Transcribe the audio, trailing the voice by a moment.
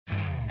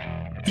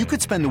You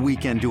could spend the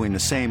weekend doing the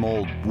same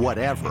old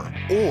whatever,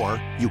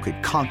 or you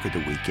could conquer the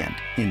weekend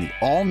in the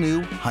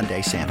all-new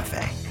Hyundai Santa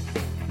Fe.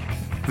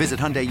 Visit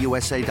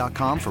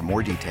HyundaiUSA.com for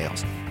more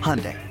details.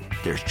 Hyundai,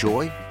 there's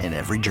joy in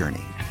every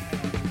journey.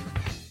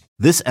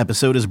 This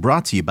episode is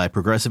brought to you by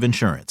Progressive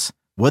Insurance.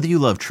 Whether you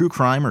love true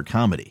crime or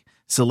comedy,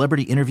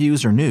 celebrity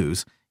interviews or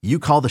news, you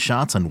call the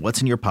shots on what's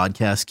in your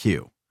podcast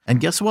queue. And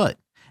guess what?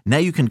 Now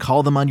you can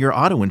call them on your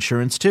auto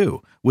insurance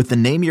too with the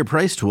Name Your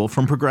Price tool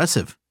from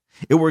Progressive.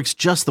 It works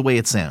just the way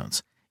it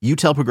sounds. You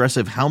tell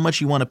Progressive how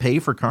much you want to pay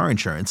for car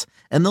insurance,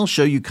 and they'll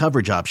show you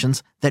coverage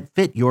options that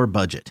fit your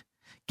budget.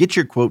 Get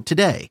your quote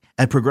today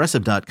at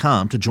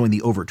Progressive.com to join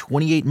the over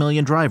 28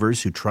 million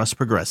drivers who trust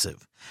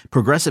Progressive.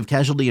 Progressive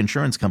Casualty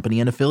Insurance Company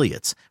and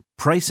Affiliates.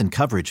 Price and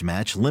coverage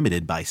match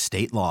limited by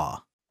state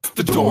law.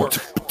 The Dork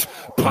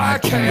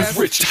Podcast with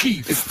Rich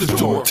Keefe. It's the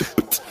Dork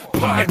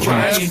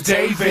Podcast. And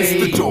David. It's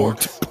the Dork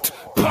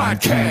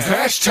Podcast.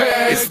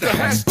 Hashtag. It's the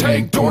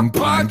hashtag Dork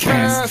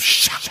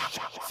Podcast.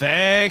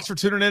 Thanks for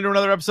tuning in to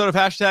another episode of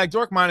Hashtag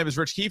Dork. My name is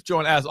Rich Keefe,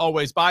 joined as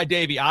always by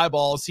Davey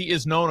Eyeballs. He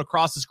is known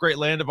across this great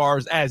land of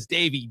ours as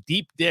Davey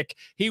Deep Dick.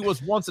 He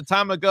was once a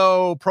time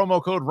ago promo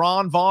code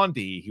Ron Von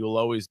D. He will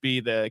always be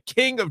the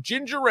king of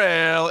ginger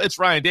ale. It's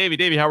Ryan Davey.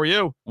 Davey, how are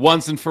you?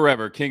 Once and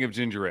forever, king of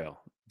ginger ale.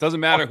 Doesn't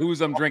matter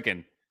whose I'm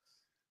drinking.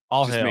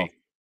 All Just hail. me.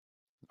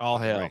 All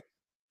hail. Right.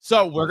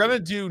 So we're going to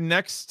do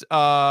next,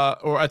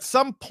 or at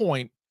some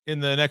point in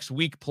the next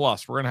week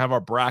plus, we're going to have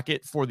our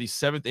bracket for the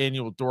 7th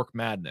annual Dork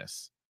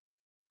Madness.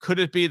 Could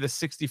it be the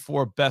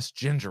 64 best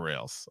ginger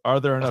ales?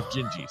 Are there enough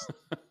gingies?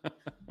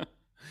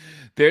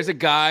 There's a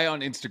guy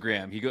on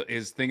Instagram.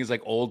 His thing is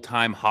like old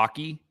time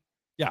hockey.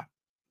 Yeah.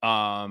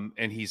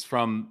 And he's a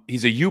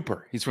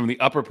Youper. He's from the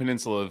Upper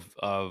Peninsula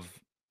of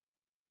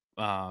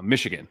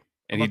Michigan.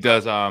 And he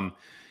does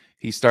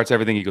he starts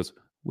everything. He goes,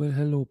 "Well,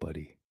 hello,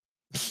 buddy."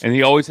 And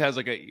he always has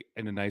like a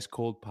nice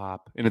cold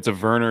pop. And it's a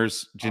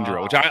Werner's ginger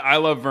ale, which I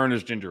love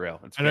Werner's ginger ale.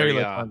 It's I know very,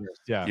 you like Werner's.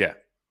 Yeah. Yeah.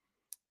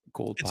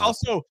 Cold It's pop.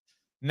 also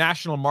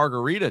National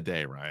Margarita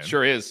Day, Ryan.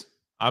 Sure is.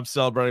 I'm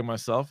celebrating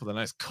myself with a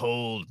nice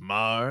cold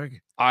marg.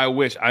 I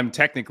wish. I'm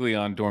technically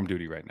on dorm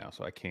duty right now,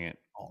 so I can't.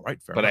 All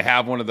right, fair But enough. I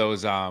have one of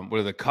those. What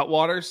are the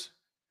Cutwaters?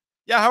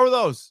 Yeah, how are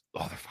those?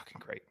 Oh, they're fucking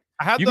great.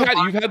 I had You've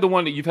had the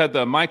one that you've had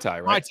the Mai Tai,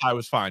 right? Mai Tai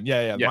was fine.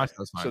 Yeah, Yeah. Mai Tai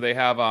was fine. So they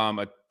have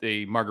a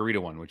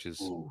margarita one, which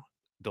is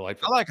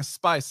delightful. I like a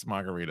spice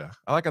margarita.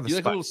 I like the You spice.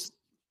 like a little,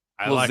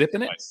 I little like zip the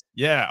in it? spice.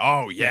 Yeah.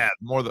 Oh, yeah.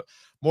 More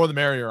the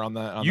merrier on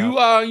that.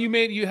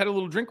 You had a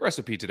little drink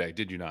recipe today,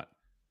 did you not?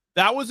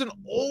 That was an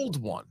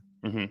old one.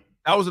 Mm-hmm.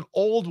 That was an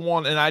old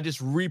one, and I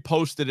just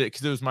reposted it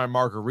because it was my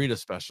margarita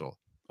special.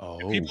 Oh,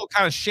 And people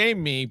kind of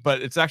shame me,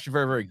 but it's actually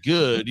very, very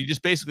good. You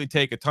just basically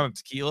take a ton of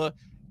tequila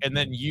and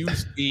then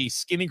use the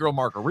Skinny Girl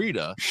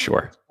margarita,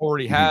 sure.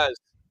 already has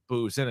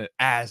booze in it,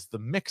 as the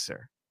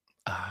mixer.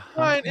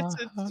 Right?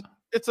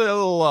 It's a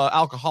little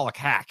alcoholic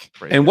hack.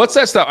 Right And there. what's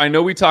that stuff? I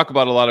know we talk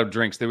about a lot of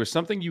drinks. There was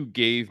something you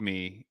gave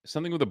me,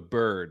 something with a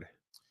bird.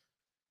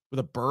 With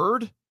a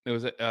bird? It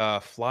was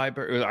a fly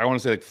bird. I want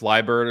to say like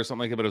fly bird or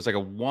something like that, but it was like a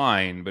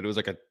wine, but it was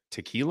like a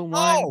tequila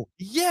wine. Oh,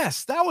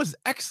 yes. That was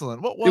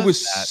excellent. What was it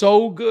was that?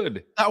 so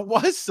good. That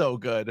was so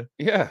good.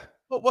 Yeah.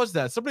 What was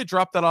that? Somebody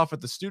dropped that off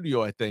at the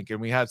studio, I think,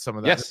 and we had some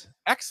of that. Yes.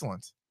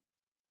 Excellent.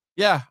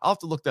 Yeah, I'll have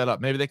to look that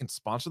up. Maybe they can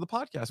sponsor the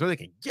podcast, or they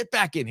can get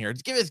back in here.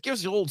 Just give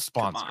us the old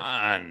sponsor. Come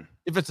on.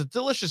 If it's a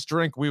delicious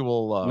drink, we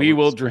will. We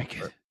will drink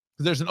it.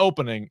 There's an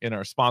opening in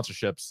our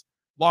sponsorships.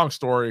 Long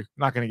story.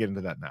 Not going to get into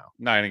that now.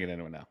 Not gonna get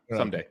into it now. Yeah.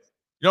 Someday.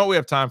 You know what we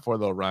have time for,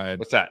 though, Ryan?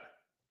 What's that?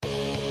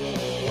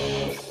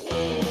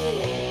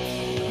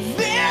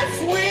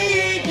 This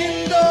week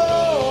in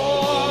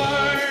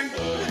Dork.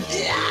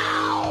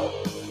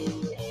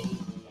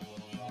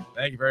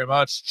 Thank you very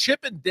much. Chip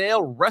and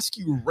Dale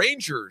Rescue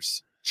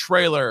Rangers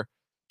trailer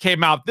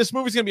came out. This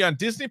movie's going to be on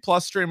Disney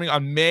Plus, streaming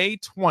on May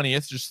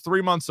 20th, just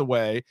 3 months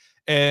away.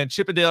 And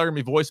Chip and Dale are going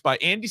to be voiced by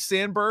Andy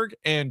Samberg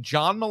and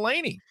John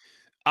Mulaney.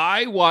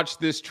 I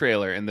watched this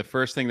trailer, and the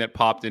first thing that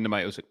popped into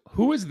my was,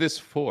 who is this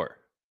for?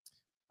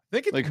 I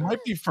think it Like-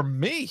 might be for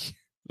me.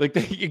 Like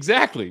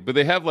exactly, but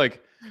they have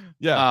like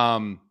Yeah.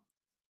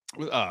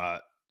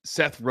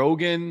 Seth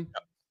Rogen.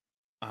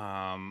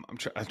 I'm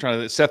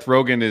trying to. Seth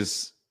Rogen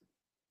is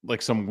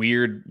like some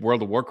weird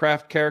World of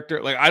Warcraft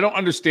character. Like I don't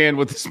understand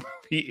what this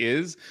movie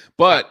is,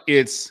 but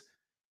it's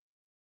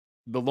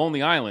The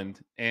Lonely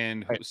Island,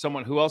 and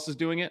who else is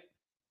doing it?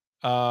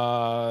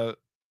 Well,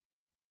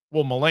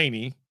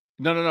 Mulaney.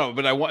 No.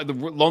 But I want the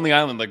Lonely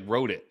Island like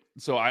wrote it,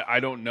 so I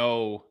don't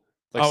know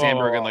like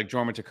Sandberg and like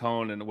Jorma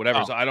Chacon and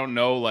whatever. So I don't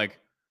know like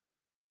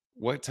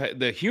what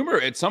the humor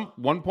at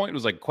one point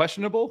was like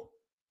questionable.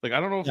 Like I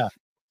don't know if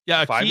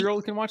Yeah, a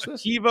 5-year-old can watch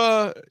this.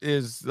 Akiva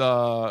is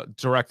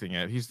directing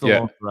it. He's the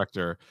lone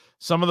director.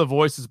 Some of the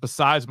voices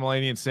besides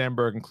Mulaney and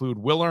Sandberg include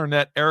Will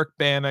Arnett, Eric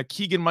Bana,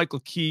 Keegan-Michael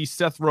Key,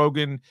 Seth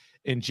Rogen,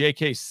 and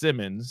J.K.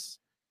 Simmons.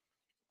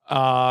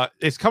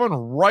 It's coming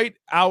right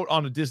out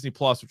on a Disney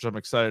Plus, which I'm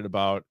excited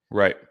about.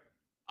 Right.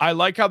 I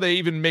like how they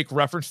even make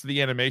reference to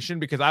the animation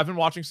because I've been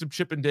watching some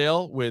Chip and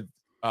Dale with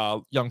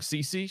young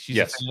Cece. She's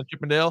Yes. a fan of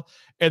Chippendale,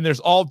 and there's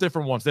all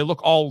different ones. They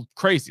look all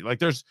crazy. Like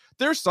there's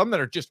some that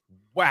are just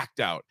whacked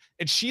out,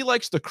 and she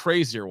likes the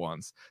crazier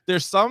ones.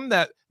 There's some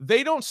that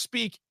they don't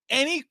speak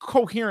any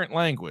coherent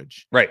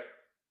language, Right.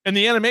 and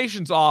the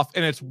animation's off,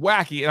 and it's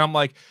wacky. And I'm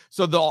like,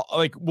 so they'll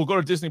like we'll go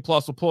to Disney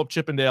Plus, we'll pull up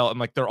Chippendale, and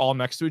like they're all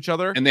next to each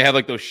other, And they have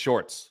like those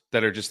shorts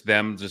that are just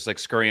them just like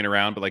scurrying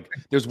around. But like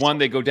there's one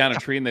they go down a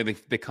tree and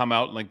they come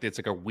out and like it's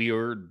like a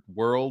weird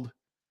world.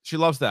 She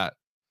loves that.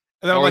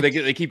 And then Or I'm like,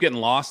 they keep getting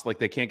lost, like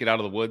they can't get out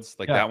of the woods,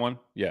 like that one.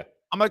 Yeah.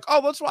 I'm like,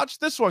 oh, let's watch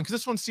this one because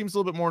this one seems a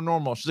little bit more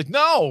normal. She's like,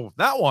 no,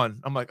 that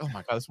one. I'm like, oh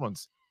my god, this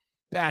one's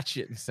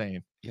batshit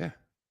insane. Yeah.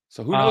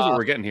 So who knows what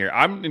we're getting here?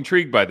 I'm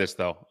intrigued by this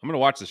though. I'm gonna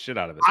watch the shit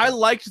out of it. I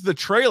liked the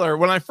trailer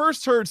when I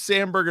first heard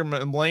Sandberg and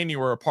Mulaney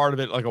were a part of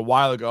it like a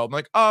while ago. I'm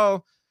like,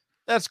 oh,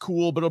 that's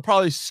cool, but it'll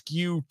probably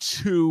skew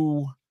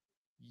too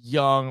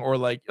young or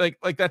like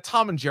that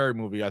Tom and Jerry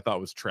movie I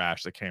thought was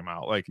trash that came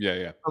out. Like yeah.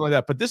 something like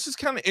that. But this is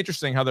kind of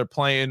interesting how they're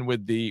playing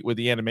with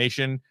the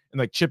animation and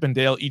like Chip and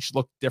Dale each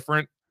look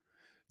different.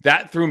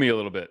 That threw me a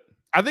little bit.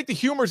 I think the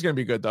humor is going to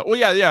be good though. Well,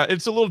 yeah,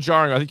 it's a little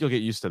jarring. I think you'll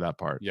get used to that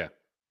part. Yeah.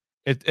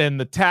 And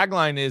the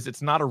tagline is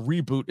it's not a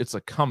reboot, it's a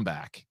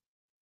comeback.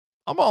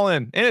 I'm all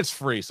in, and it's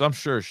free, so I'm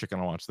sure she's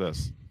gonna watch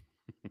this.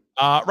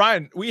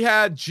 Ryan, we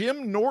had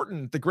Jim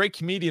Norton, the great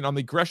comedian, on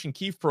the Gresh and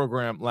Keefe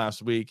program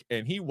last week,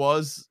 and he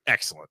was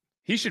excellent.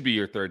 He should be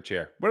your third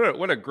chair.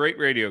 What a great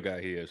radio guy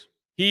he is.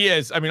 He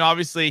is. I mean,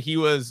 obviously, he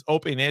was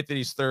Opie and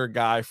Anthony's third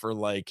guy for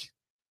like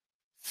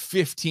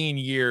 15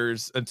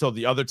 years until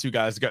the other two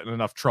guys got in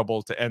enough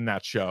trouble to end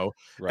that show.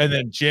 Right. And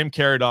then Jim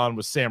carried on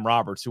with Sam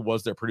Roberts, who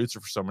was their producer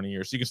for so many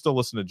years. So you can still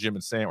listen to Jim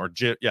and Sam, or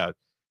Jim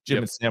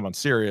and Sam on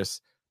Sirius.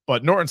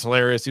 But Norton's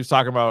hilarious. He was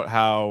talking about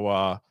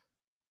how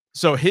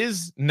so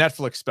his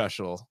Netflix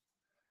special,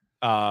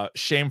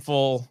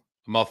 Shameful,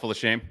 Mouthful of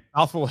Shame.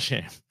 Mouthful of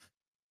Shame.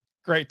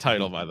 Great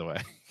title, by the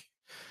way.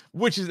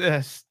 Which is a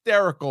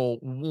hysterical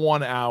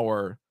 1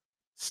 hour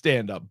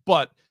stand-up.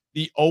 But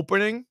the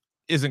opening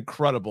is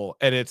incredible,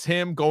 and it's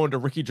him going to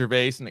Ricky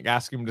Gervais and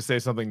asking him to say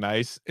something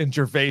nice, and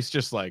Gervais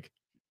just like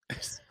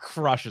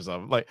crushes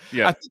him. Like,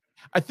 yeah,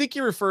 I think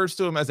he refers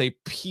to him as a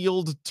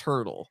peeled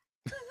turtle,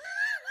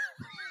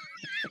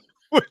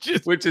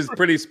 which is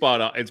pretty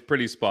spot on. It's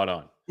pretty spot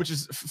on. Which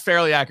is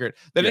fairly accurate.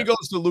 Then he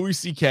goes to Louis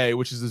C.K.,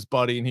 which is his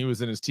buddy, and he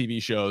was in his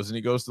TV shows. And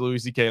he goes to Louis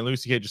C.K., and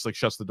Louis C.K. just like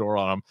shuts the door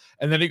on him.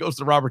 And then he goes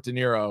to Robert De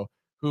Niro,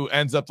 who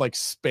ends up like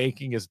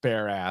spanking his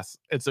bare ass.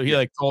 And so he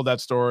like told that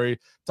story,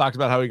 talked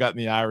about how he got in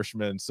The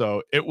Irishman.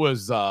 So it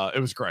was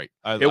great.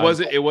 It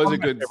was a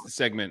good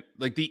segment.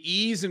 Like the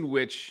ease in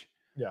which,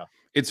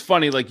 it's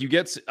funny. Like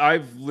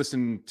I've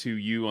listened to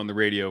you on the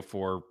radio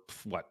for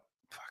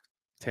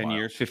 10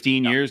 years,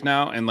 15 years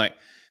now. And like,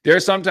 there are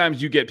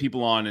sometimes you get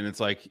people on and it's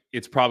like,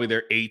 it's probably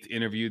their 8th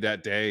interview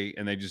that day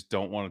and they just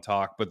don't want to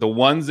talk. But the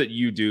ones that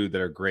you do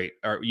that are great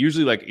are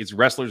usually like it's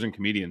wrestlers and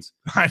comedians.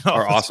 I know.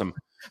 Are awesome.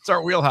 It's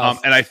our wheelhouse.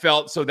 And I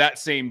felt so that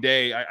same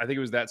day, I think it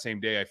was that same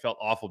day, I felt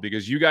awful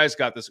because you guys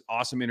got this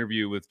awesome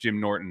interview with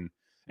Jim Norton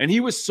and he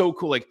was so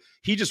cool. Like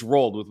he just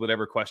rolled with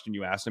whatever question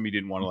you asked him. He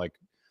didn't want to like,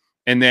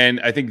 and then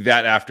I think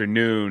that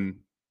afternoon,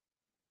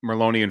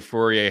 Merloni and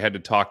Fourier had to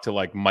talk to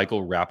like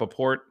Michael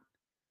Rappaport.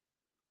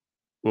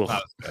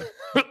 Ugh.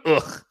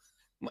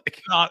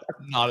 Like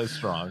not as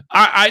strong.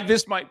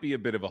 This might be a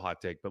bit of a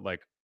hot take, but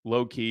like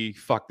low key,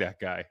 fuck that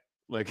guy.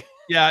 Like,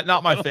 yeah,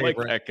 not my favorite.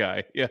 Like that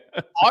guy. Yeah,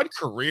 odd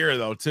career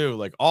though too.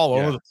 Like all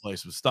over the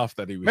place with stuff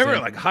that he was. Remember,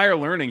 like Higher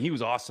Learning, he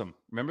was awesome.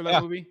 Remember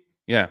that movie?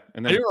 Yeah,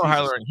 and then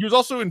Higher Learning. He was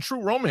also in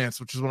True Romance,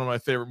 which is one of my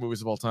favorite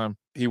movies of all time.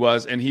 He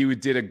was, and he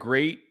did a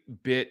great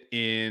bit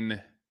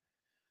in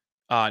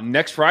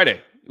Next Friday.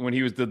 When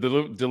he was the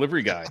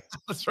delivery guy.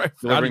 That's right.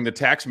 Delivering the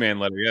tax man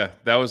letter. Yeah.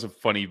 That was a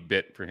funny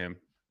bit for him.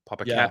 Pop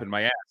a cap in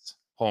my ass,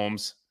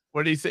 Holmes.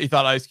 What did he say? He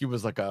thought Ice Cube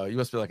was like you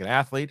must be like an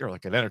athlete or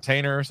like an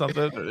entertainer or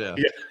something.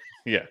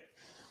 Yeah.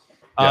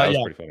 That was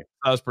pretty funny.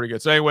 That was pretty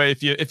good. So anyway,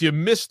 if you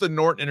missed the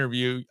Norton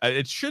interview,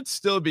 it should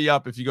still be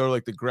up if you go to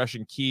like the Gresh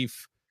and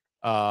Keefe,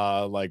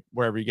 like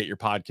wherever you get your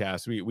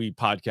podcasts. We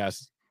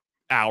podcast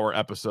hour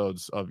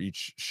episodes of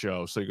each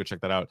show, so you go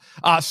check that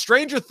out.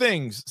 Stranger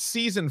Things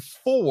season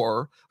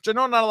 4, which I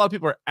know not a lot of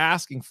people are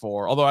asking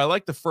for, although I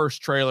like the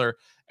first trailer,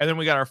 and then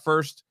we got our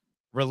first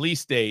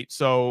release date.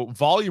 So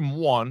volume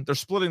 1, they're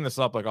splitting this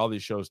up like all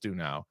these shows do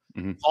now.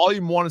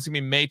 Volume 1 is gonna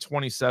be May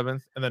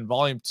 27th, and then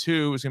volume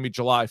 2 is gonna be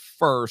July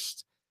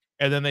 1st,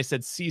 and then they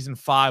said season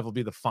 5 will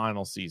be the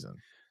final season.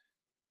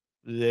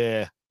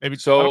 Yeah, maybe.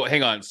 So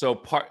hang on,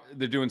 so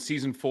they're doing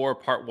season 4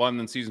 part 1,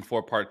 then season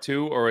 4 part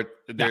 2, or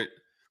they're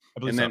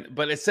and then,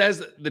 but it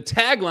says the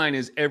tagline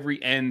is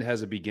every end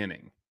has a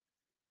beginning,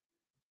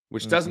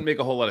 which doesn't make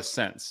a whole lot of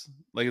sense.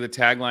 Like the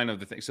tagline of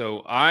the thing.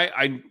 So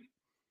I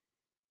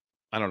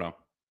don't know.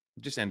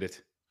 Just end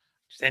it.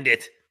 Just end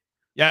it.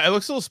 Yeah, it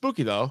looks a little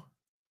spooky though.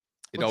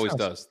 It always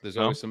does. There's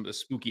always a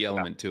spooky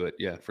element to it.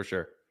 Yeah, for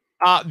sure.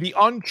 The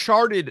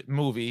Uncharted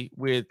movie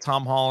with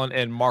Tom Holland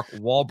and Mark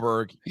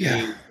Wahlberg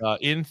is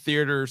in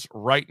theaters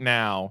right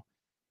now,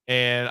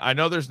 and I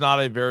know there's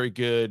not a very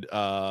good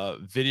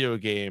video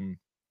game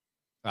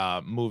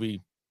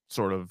movie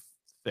sort of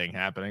thing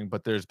happening,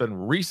 but there's been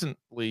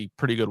recently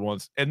pretty good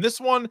ones. And this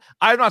one,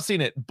 I've not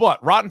seen it,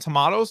 but Rotten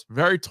Tomatoes,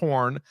 very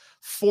torn.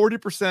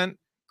 40%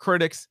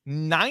 critics,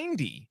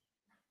 90%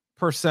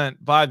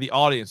 by the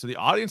audience. So the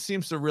audience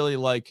seems to really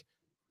like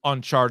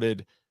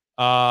Uncharted.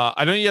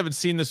 I know you haven't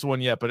seen this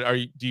one yet, but are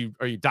you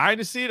dying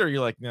to see it, or are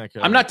you like, nah,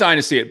 I'm not dying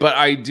to see it, but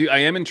I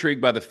am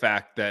intrigued by the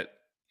fact that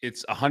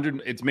it's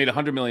made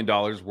 $100 million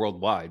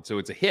worldwide. So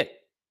it's a hit.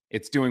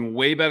 It's doing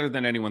way better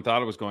than anyone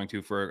thought it was going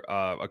to for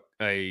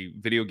a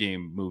video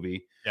game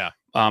movie. Yeah.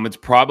 It's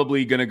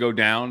probably going to go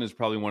down as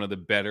probably one of the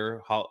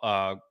better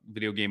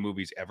video game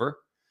movies ever.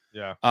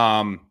 Yeah.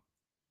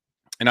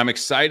 And I'm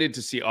excited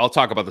to see, I'll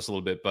talk about this a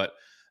little bit, but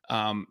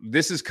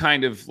this is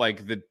kind of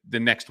like the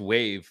next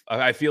wave.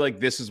 I feel like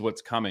this is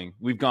what's coming.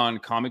 We've gone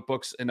comic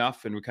books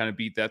enough and we kind of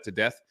beat that to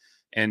death.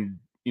 And,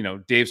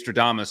 Dave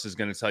Stradamus is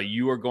going to tell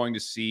you are going to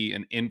see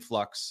an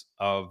influx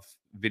of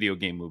video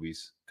game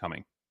movies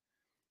coming.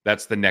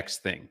 That's the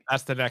next thing.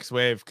 That's the next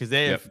wave, because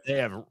they have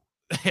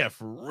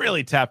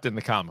really tapped in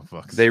the comic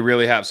books. They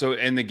really have. So,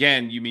 and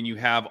again, you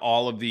have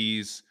all of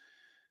these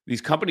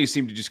companies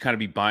seem to just kind of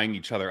be buying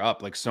each other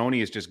up. Like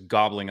Sony is just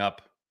gobbling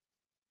up,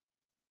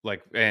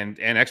 like and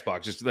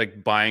Xbox just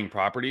like buying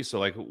properties. So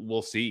like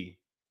we'll see.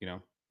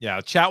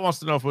 Yeah. Chat wants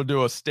to know if we'll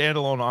do a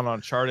standalone on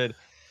Uncharted.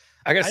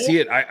 I gotta see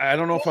it. I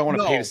don't know if I want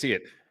to pay to see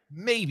it.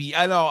 Maybe.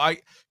 I know.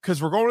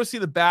 Because we're going to see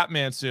the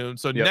Batman soon.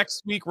 So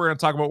next week we're going to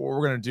talk about what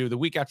we're going to do. The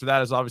week after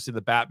that is obviously the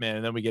Batman,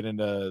 and then we get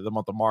into the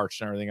month of March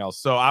and everything else.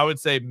 So I would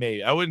say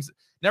maybe. I wouldn't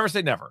never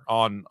say never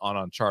on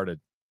Uncharted.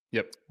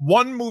 Yep.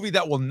 One movie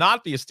that will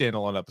not be a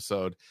standalone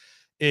episode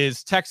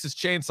is Texas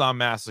Chainsaw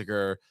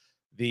Massacre,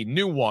 the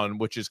new one,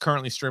 which is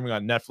currently streaming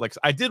on Netflix.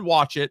 I did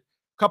watch it.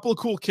 A couple of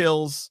cool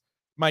kills.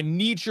 My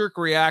knee-jerk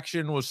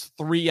reaction was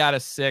 3 out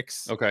of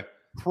 6. Okay.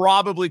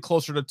 Probably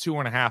closer to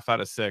 2.5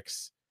 out of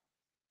 6.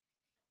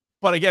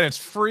 But again, it's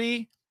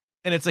free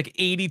and it's like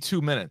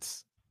 82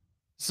 minutes.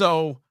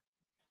 So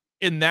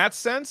in that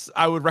sense,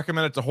 I would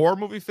recommend it to horror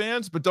movie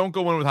fans, but don't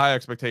go in with high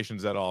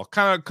expectations at all.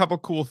 Kind of a couple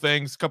cool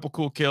things, couple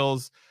cool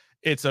kills.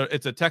 It's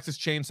a Texas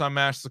Chainsaw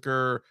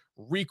Massacre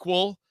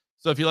requel.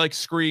 So if you like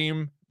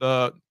Scream,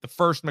 the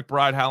first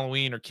McBride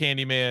Halloween or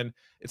Candyman,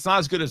 it's not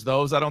as good as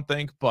those, I don't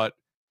think, but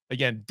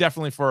again,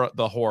 definitely for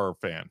the horror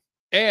fan.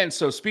 And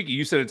so speaking,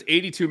 you said it's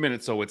 82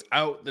 minutes, so it's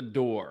out the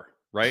door,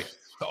 right?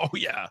 Oh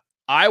yeah.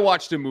 I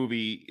watched a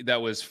movie that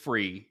was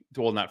free.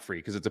 Well, not free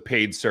because it's a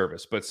paid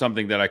service, but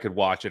something that I could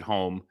watch at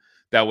home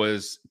that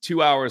was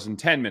 2 hours and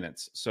 10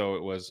 minutes. So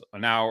it was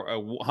an hour,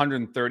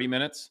 130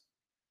 minutes,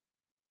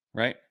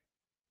 right?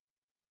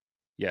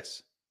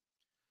 Yes.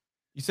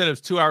 You said it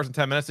was 2 hours and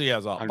 10 minutes. So yeah,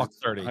 it was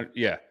 $130.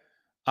 Yeah.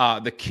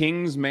 The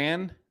King's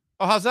Man.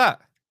 Oh, how's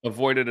that?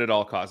 Avoided at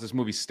all costs. This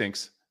movie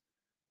stinks.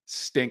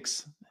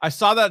 I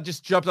saw that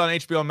just jumped on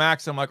HBO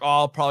Max. I'm like, oh,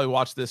 I'll probably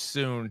watch this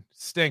soon.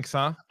 Stinks,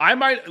 huh? I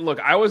might look.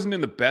 I wasn't in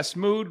the best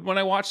mood when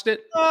I watched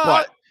it,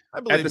 but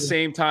at the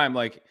same time,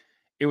 like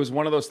it was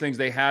one of those things.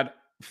 They had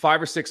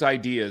 5 or 6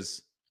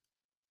 ideas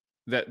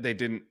that they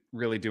didn't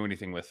really do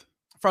anything with.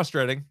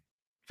 Frustrating.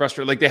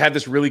 Like they had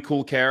this really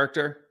cool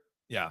character,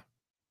 yeah,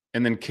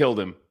 and then killed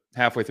him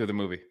halfway through the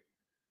movie.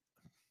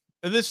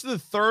 And this is the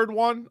third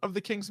one of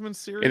the Kingsman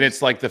series, and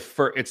it's like the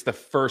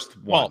first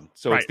one. Well,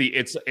 so right.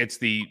 it's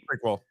the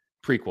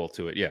prequel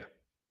to it. Yeah,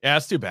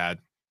 that's too bad.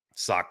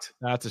 Sucked.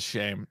 That's a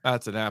shame.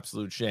 That's an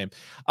absolute shame.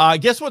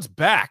 Guess what's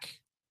back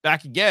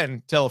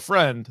again? Tell a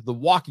friend. The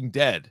Walking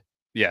Dead.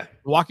 Yeah,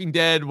 The Walking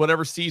Dead.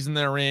 Whatever season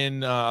they're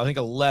in, I think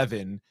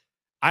 11.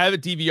 I have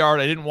it DVR'd.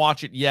 I didn't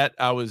watch it yet.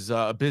 I was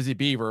a busy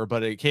beaver,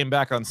 but it came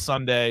back on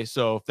Sunday.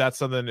 So if that's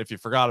something, if you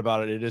forgot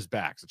about it, it is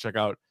back. So check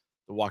out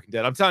The Walking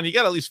Dead. I'm telling you, you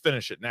got to at least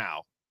finish it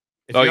now.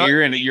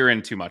 You're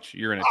in too much.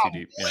 You're in it too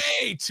deep.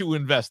 Way too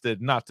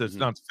invested not to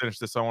finish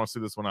this. I want to see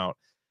this one out.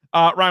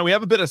 Ryan, we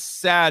have a bit of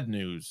sad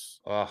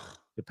news to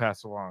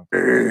pass along.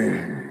 Give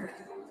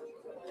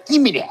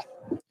me that.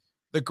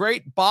 The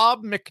great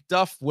Bob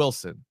McDuff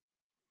Wilson,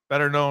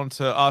 better known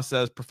to us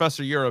as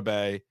Professor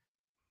Uribe,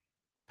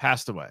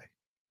 passed away.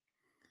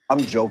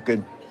 I'm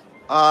joking.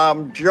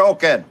 I'm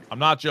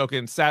not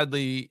joking.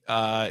 Sadly,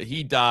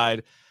 he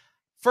died.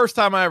 First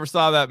time I ever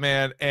saw that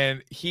man,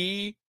 and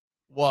he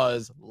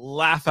was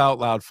laugh out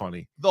loud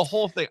funny. The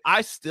whole thing.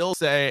 I still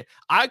say,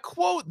 I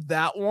quote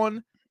that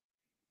one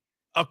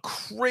a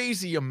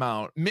crazy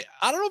amount.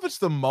 I don't know if it's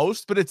the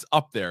most, but it's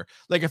up there.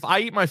 Like if I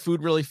eat my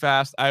food really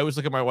fast, I always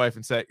look at my wife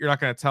and say, "You're not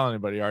going to tell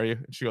anybody, are you?"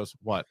 And she goes,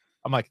 "What?"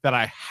 I'm like, "That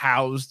I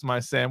housed my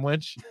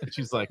sandwich." And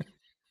she's like,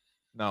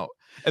 "No."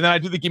 And then I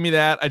do the "give me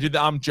that." I do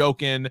the "I'm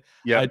joking."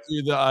 Yeah.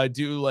 I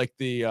do like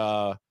the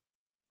I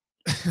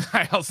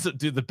also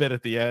do the bit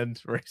at the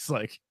end where he's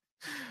like,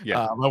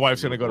 my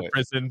wife's going to go to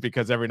prison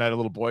because every night a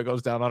little boy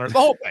goes down on her. The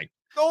whole thing.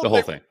 The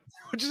whole thing.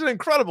 Which is an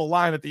incredible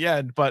line at the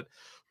end, but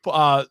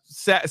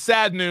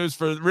sad news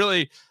for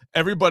really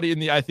everybody in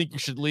the I Think You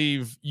Should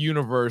Leave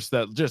universe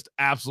that just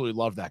absolutely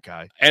loved that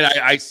guy. And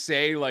I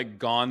say like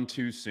gone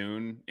too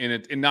soon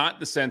in not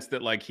the sense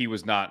that like he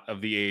was not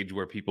of the age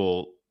where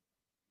people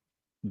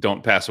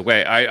don't pass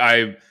away.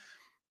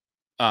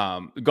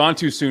 gone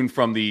too soon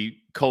from the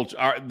culture.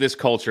 This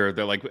culture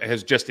that like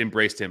has just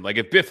embraced him. Like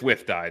if Biff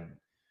Whiff died,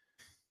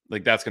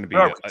 like that's going to be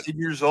 18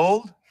 years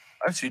old.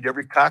 I've seen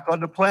every cock on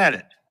the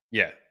planet.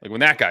 Yeah, like when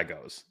that guy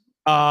goes.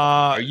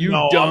 Are you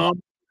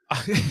dumb?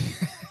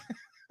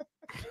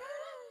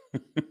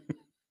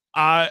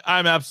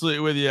 I'm absolutely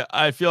with you.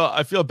 I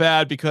feel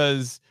bad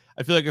because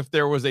I feel like if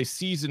there was a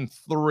season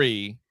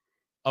 3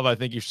 of I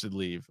Think You Should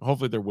Leave,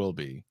 hopefully there will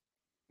be.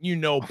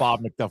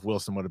 Bob McDuff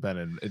Wilson would have been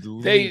in at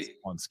least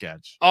one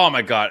sketch. Oh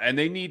my God. And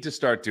they need to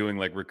start doing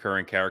like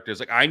recurring characters.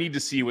 Like I need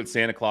to see what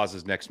Santa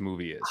Claus's next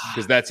movie is.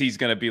 Because he's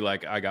gonna be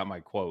like, I got my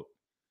quote.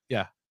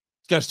 Yeah.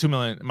 He's got $2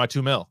 million, my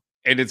 $2 million.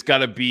 And it's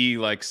gotta be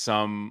like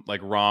some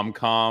like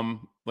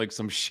rom-com, like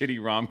some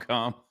shitty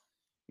rom-com,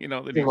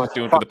 that he's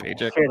doing for the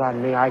paycheck. Shit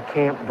on me, I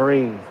can't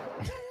breathe.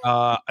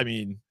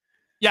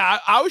 Yeah,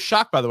 I was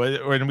shocked, by the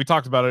way, when we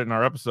talked about it in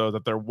our episode,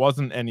 that there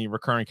wasn't any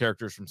recurring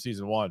characters from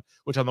season 1,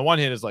 which on the one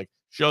hand is like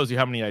shows you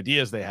how many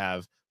ideas they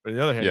have, but on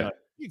the other hand, like,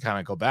 you kind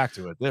of go back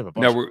to it. They have a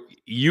bunch. Now,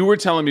 you were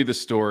telling me the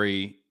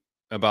story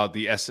about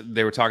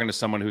they were talking to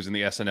someone who's in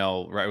the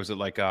SNL, right? Was it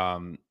like,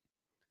 and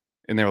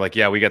they were like,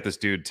 yeah, we got this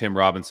dude, Tim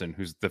Robinson,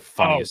 who's the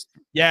funniest.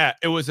 Oh, yeah,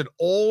 it was an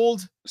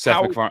old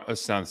Seth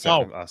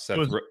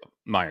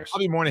Meyers.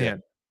 Bobby Moynihan.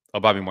 Yeah. Oh,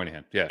 Bobby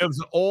Moynihan. Yeah. It was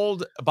an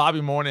old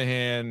Bobby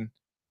Moynihan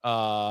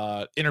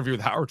interview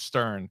with Howard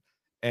Stern,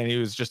 and he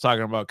was just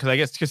talking about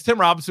because Tim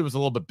Robinson was a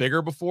little bit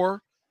bigger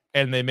before,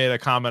 and they made a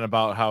comment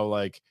about how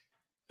like,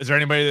 is there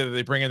anybody that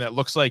they bring in that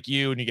looks like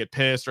you and you get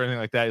pissed or anything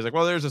like that? He's like,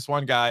 well, there's this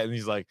one guy, and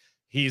he's like,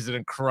 he's an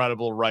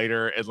incredible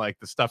writer, and like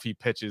the stuff he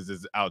pitches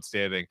is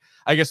outstanding.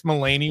 I guess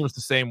Mulaney was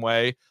the same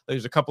way.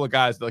 There's a couple of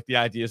guys that, like the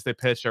ideas they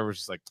pitched, I was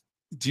just like,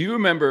 do you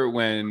remember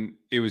when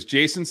it was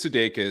Jason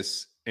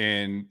Sudeikis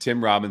and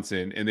Tim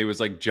Robinson, and there was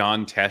like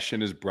John Tesh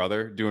and his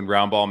brother doing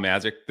Round Ball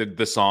Magic,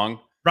 the song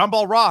Round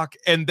Ball Rock,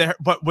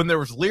 but when there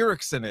was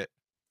lyrics in it,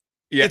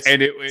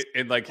 and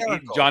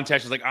John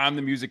Tesh is like, I'm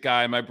the music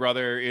guy, my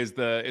brother is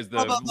the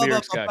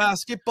lyrics guy.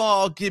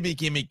 Basketball, gimme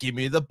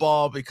the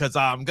ball because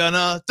I'm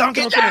gonna dunk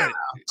it down.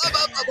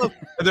 And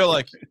they're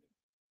like,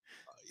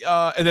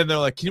 and then they're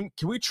like, can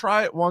we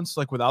try it once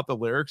like without the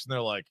lyrics? And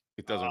they're like,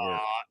 it doesn't work.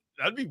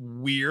 That'd be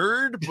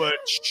weird, but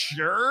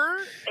sure.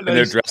 And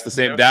they're dressed the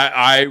same. That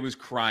I was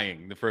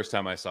crying the first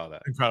time I saw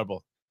that.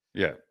 Incredible.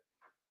 Yeah.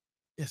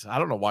 Yes, I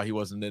don't know why he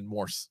wasn't in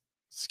more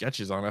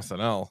sketches on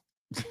SNL.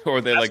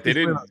 Or they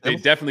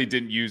definitely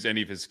didn't use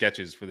any of his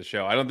sketches for the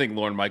show. I don't think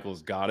Lorne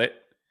Michaels got it.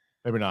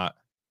 Maybe not.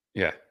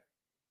 Yeah.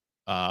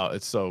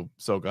 It's so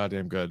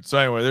goddamn good. So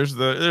anyway, there's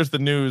the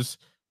news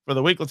for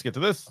the week. Let's get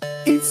to this.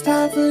 It's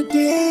time for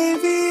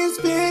Davy's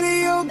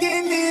Video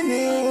Game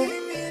Minute.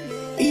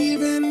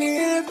 Even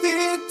if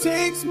it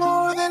takes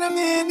more than a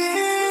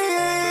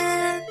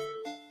minute.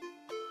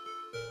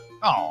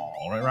 Oh,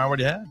 right around what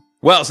you had.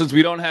 Well, since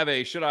we don't have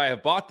a should I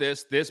have bought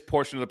this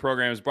portion of the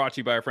program is brought to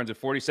you by our friends at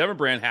 47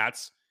 Brand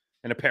Hats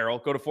and Apparel.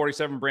 Go to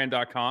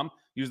 47brand.com.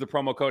 Use the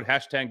promo code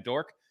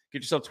 #dork.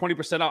 Get yourself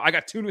 20% off. I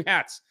got 2 new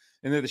hats,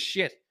 and they're the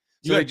shit.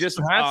 So they just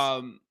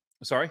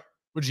sorry?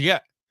 What'd you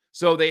get?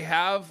 So they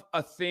have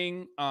a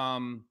thing. I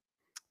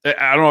don't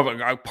know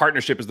if a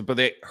partnership is but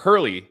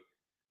Hurley.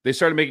 They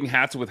started making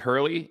hats with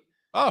Hurley.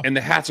 Oh, and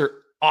the hats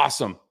are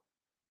awesome.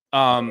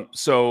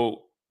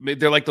 So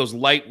they're like those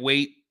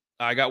lightweight.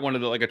 I got one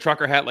of like a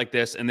trucker hat like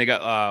this, and they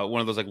got one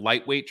of those like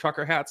lightweight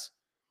trucker hats.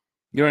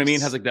 You know what I mean?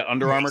 It has like that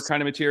Under Armour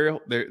kind of material.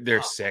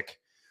 They're sick.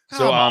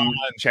 So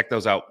check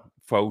those out.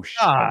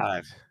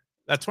 God,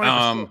 that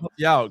 20% help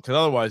you out, because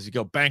otherwise you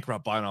go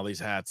bankrupt buying all these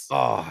hats.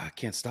 Oh, I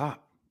can't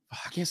stop.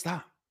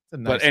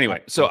 But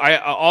anyway, so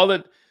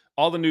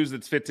all the news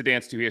that's fit to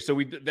dance to here.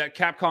 So that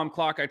Capcom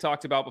clock I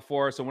talked about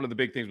before. So one of the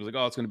big things was like,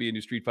 it's going to be a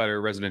new Street Fighter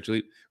or Resident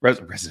Evil.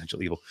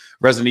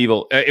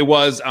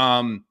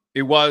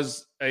 It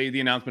was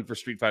the announcement for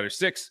Street Fighter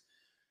 6.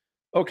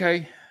 Okay.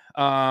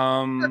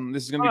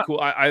 This is going to be cool.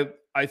 I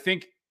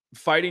think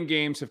fighting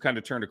games have kind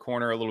of turned a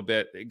corner a little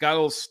bit. It got a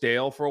little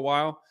stale for a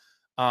while.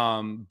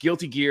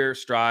 Guilty Gear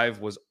Strive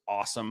was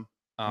awesome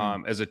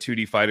as a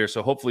 2D fighter.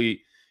 So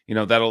hopefully,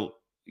 that'll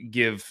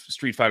give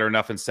Street Fighter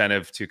enough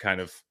incentive to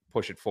kind of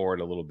push it forward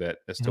a little bit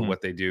as to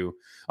what they do.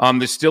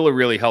 There's still a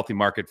really healthy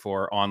market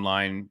for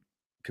online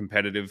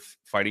competitive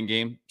fighting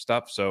game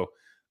stuff. So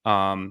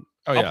I'll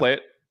play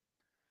it.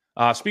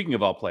 Speaking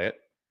of I'll play it.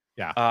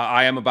 Yeah.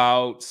 I am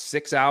about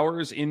 6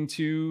 hours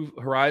into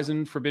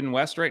Horizon Forbidden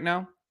West right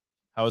now.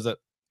 How is it?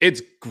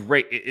 It's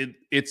great.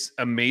 It's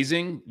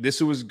amazing.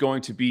 This was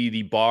going to be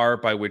the bar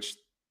by which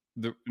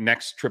the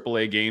next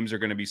AAA games are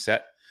going to be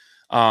set.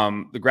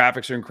 The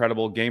graphics are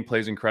incredible. Gameplay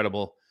is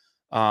incredible.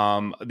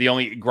 The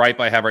only gripe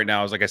I have right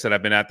now is, like I said,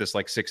 I've been at this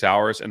like 6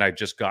 hours and I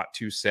just got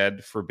to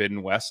said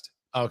Forbidden West.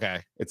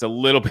 Okay. It's a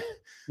little bit,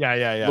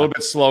 a little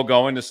bit slow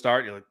going to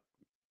start. You're like,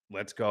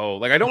 let's go.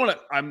 Like, I don't want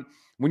to,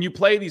 when you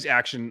play these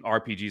action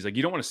RPGs, like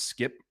you don't want to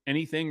skip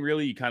anything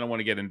really. You kind of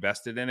want to get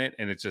invested in it,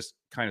 and it's just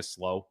kind of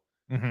slow,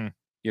 but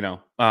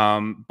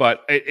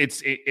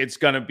it's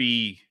going to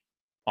be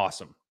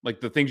awesome. Like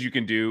the things you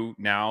can do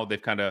now,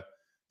 they've kind of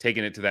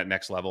taken it to that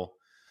next level.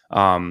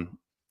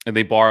 and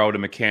they borrowed a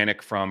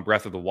mechanic from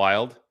Breath of the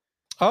Wild,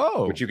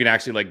 which you can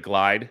actually like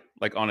glide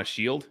like on a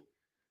shield.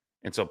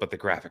 And so, but the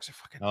graphics are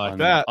fucking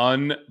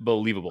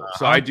unbelievable.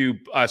 So I do.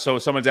 So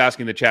someone's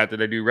asking in the chat that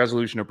I do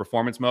resolution or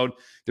performance mode.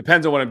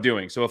 Depends on what I'm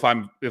doing. So if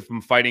I'm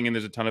fighting and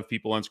there's a ton of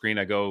people on screen,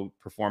 I go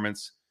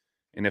performance.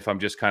 And if I'm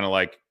just kind of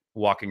like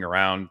walking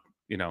around,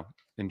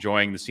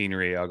 enjoying the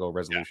scenery, I'll go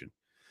resolution.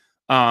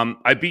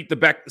 I beat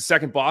the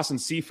second boss in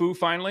Sifu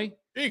finally.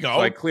 There you go. So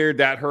I cleared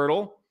that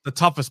hurdle. The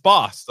toughest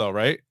boss, though,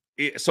 right?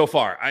 So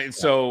far.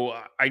 So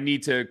I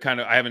need to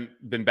I haven't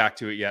been back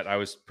to it yet. I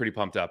was pretty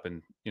pumped up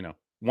and,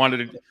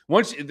 wanted to.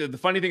 Once the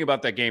funny thing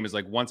about that game is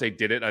like once I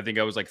did it, I think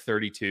I was like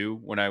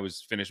 32 when I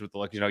was finished with the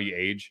you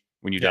age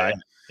when you die.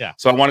 Yeah.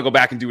 So I want to go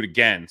back and do it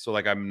again. So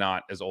like I'm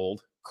not as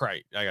old.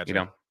 Great. I got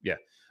you. Yeah.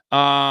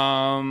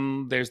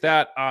 There's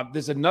that.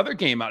 There's another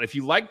game out. If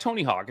you like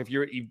Tony Hawk, if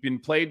you've been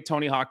played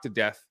Tony Hawk to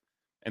death,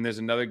 and there's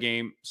another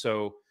game.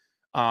 So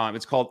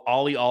it's called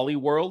Ollie Ollie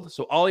World.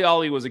 So Ollie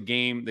Ollie was a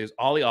game. There's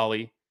Ollie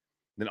Ollie,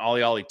 then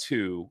Ollie Ollie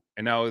 2,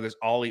 and now there's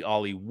Ollie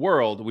Ollie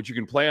World, which you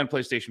can play on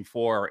PlayStation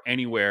 4 or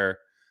anywhere.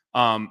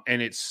 And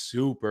it's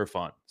super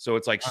fun. So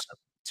it's like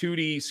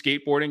 2D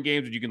skateboarding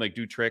games where you can like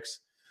do tricks.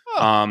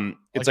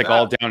 It's like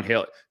all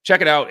downhill.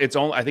 Check it out.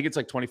 I think it's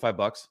like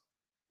 $25.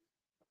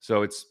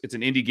 So it's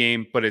an indie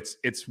game, but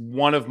it's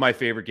one of my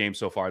favorite games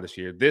so far this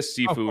year. This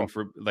Sifu cool. and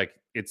for like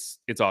it's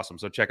awesome.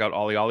 So check out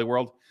Ollie Ollie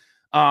World.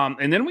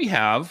 And then we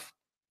have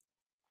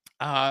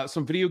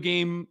some video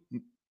game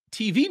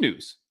TV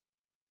news.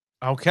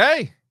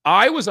 Okay.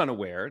 I was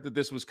unaware that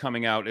this was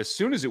coming out as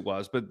soon as it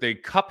was, but the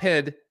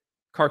Cuphead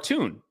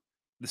cartoon,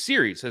 the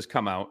series, has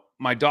come out.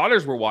 My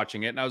daughters were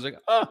watching it, and I was like,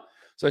 oh.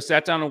 So I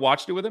sat down and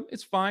watched it with them.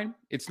 It's fine.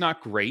 It's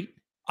not great.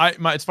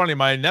 It's funny.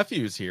 My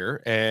nephew's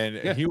here,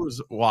 and he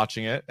was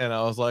watching it, and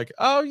I was like,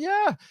 "Oh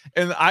yeah!"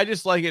 And I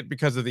just like it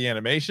because of the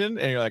animation.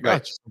 And you're like, "Oh,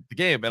 it's just the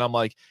game." And I'm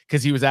like,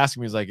 because he was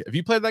asking me, he's like, "Have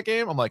you played that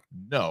game?" I'm like,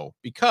 "No,"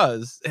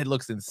 because it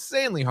looks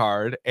insanely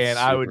hard, and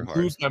I would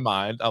lose my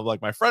mind. I'm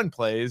like, my friend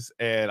plays,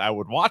 and I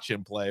would watch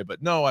him play,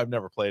 but no, I've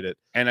never played it.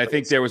 And I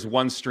think there was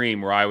one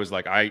stream where I was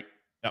like,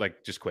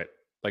 just quit.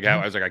 Like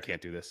I was like, I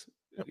can't do this.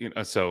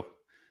 So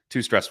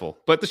too stressful.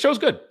 But the show's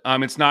good.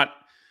 It's not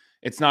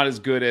as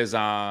good as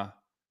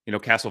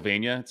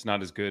Castlevania. It's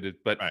not as good,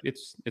 but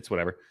it's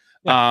whatever.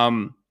 Yeah.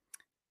 And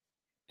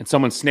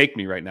someone snaked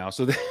me right now.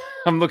 So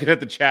I'm looking at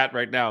the chat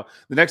right now.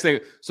 The next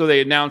thing, so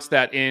they announced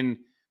that in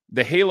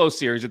the Halo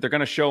series that they're going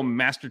to show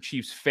Master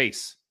Chief's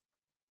face.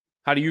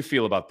 How do you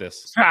feel about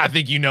this? I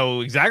think you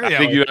know exactly.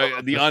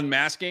 The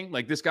unmasking.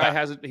 Like this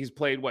guy he's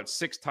played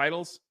 6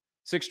 titles,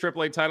 6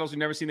 AAA titles. You've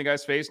never seen the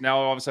guy's face. Now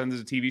all of a sudden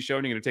there's a TV show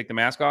and you're going to take the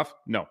mask off.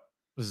 No,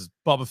 this is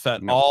Boba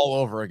Fett all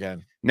over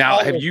again. Now,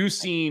 have you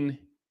seen?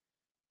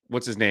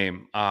 What's his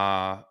name?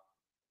 Pablo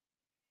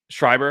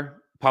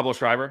Schreiber.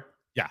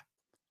 Yeah.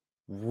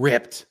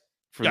 Ripped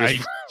for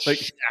this. Like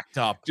stacked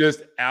up.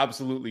 Just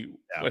absolutely.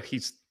 Yeah.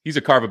 He's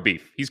a carve of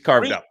beef. He's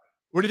carved up.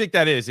 What do you think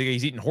that is?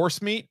 He's eating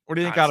horse meat? Or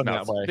do you think got him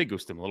that way? They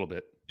goosed him a little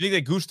bit. Do you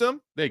think they goosed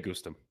him? They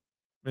goosed him.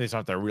 I mean, it's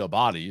not their real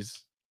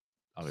bodies,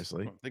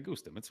 obviously. Well, they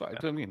goosed him. It's fine.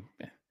 Yeah.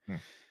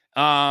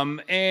 I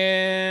mean,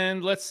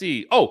 and let's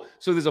see. Oh,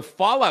 so there's a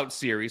Fallout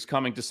series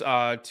coming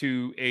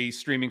to a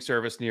streaming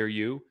service near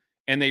you.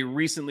 And they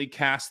recently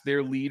cast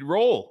their lead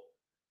role,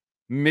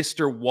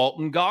 Mr.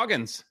 Walton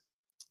Goggins.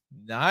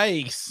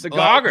 Nice. The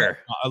Gogger.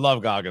 I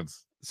love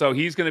Goggins. So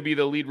he's going to be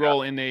the lead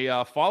role in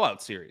a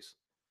Fallout series.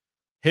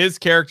 His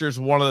character is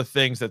one of the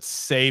things that's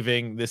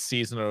saving this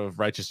season of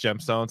Righteous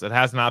Gemstones. It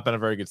has not been a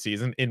very good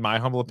season, in my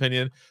humble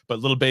opinion, but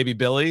little baby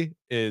Billy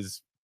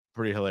is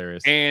pretty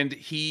hilarious. And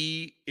if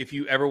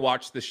you ever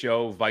watched the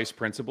show Vice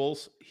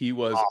Principals, he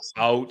was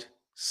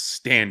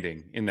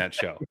outstanding in that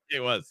show.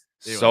 It was.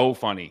 So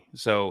funny.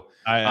 So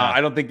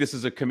I don't think this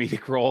is a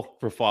comedic role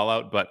for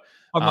Fallout, but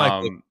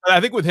unlikely.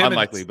 I think with him,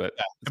 unlikely, but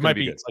it might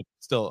be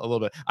still a little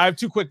bit. I have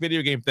 2 quick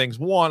video game things.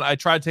 One, I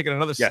tried taking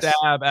another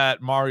stab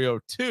at Mario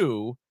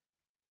 2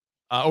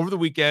 over the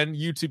weekend.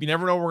 YouTube, you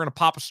never know, we're going to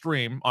pop a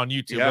stream on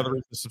YouTube. Whether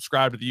it's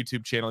subscribe to the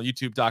YouTube channel,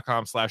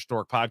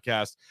 youtube.com/Dork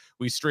Podcast.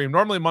 We stream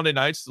normally Monday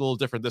nights. It's a little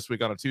different this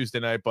week on a Tuesday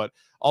night, but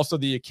also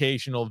the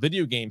occasional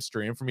video game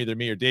stream from either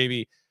me or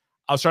Davey.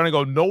 I was trying to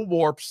go no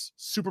warps,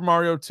 Super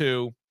Mario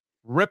 2.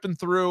 Ripping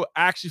through,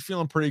 actually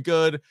feeling pretty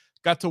good.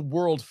 Got to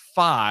world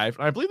 5.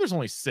 And I believe there's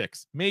only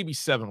 6, maybe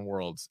 7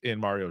 worlds in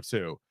Mario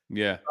 2.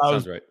 Yeah,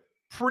 sounds right.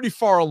 Pretty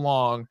far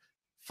along.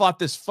 Fought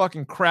this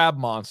fucking crab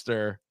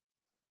monster.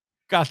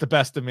 Got the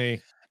best of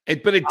me.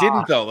 But it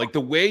didn't though. Like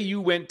the way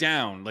you went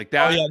down, like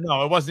that. Oh yeah,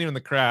 no, it wasn't even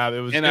the crab. It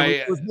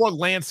was more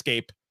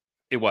landscape.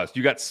 It was.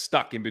 You got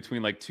stuck in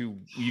between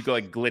you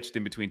got glitched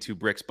in between 2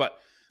 bricks. But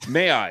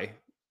may I?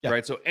 Yeah.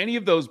 Right. So any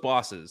of those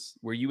bosses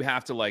where you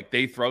have to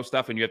they throw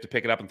stuff and you have to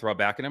pick it up and throw it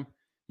back at him,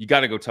 you got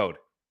to go Toad.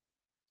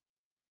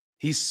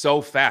 He's so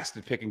fast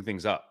at picking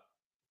things up.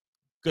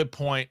 Good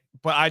point.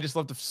 But I just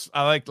love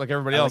I like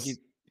everybody else.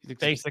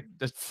 Basic,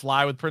 just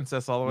fly with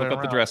Princess all the way around. Look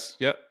up the dress.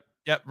 Yep.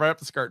 Right up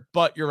the skirt.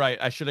 But you're right.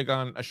 I should have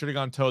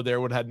gone Toad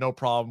there. Would have had no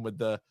problem with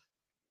the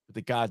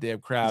with the goddamn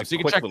crowd. It's So a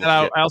you can quick check little that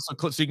out. shit. I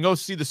also so you can go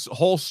see this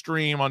whole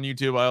stream on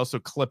YouTube. I also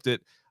clipped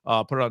it,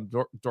 put it on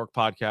Dork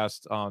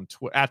Podcast on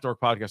at Dork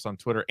Podcast on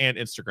Twitter and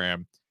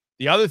Instagram.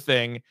 The other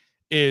thing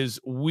is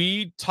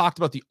we talked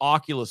about the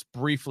Oculus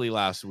briefly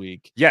last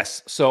week.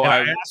 Yes. So I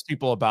asked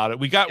people about it.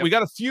 We got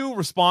a few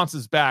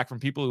responses back from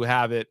people who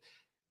have it.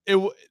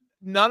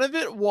 None of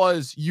it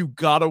was you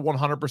gotta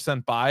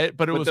 100% buy it,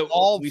 but it was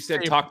all we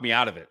said talk me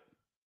out of it.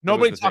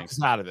 Nobody talks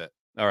us out of it.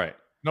 All right.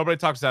 Nobody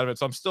talks us out of it.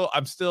 So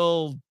I'm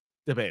still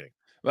debating.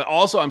 But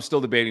also I'm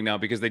still debating now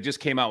because they just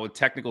came out with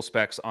technical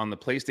specs on the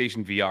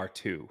PlayStation VR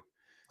 2.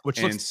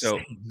 Which looks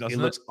insane, it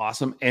looks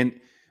awesome. And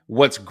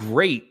what's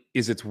great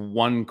is it's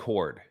one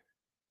cord.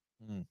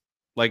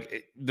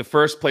 Like the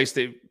first place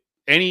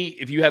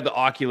if you have the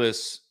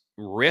Oculus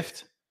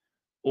Rift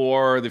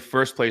or the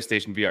first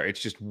PlayStation VR, it's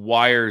just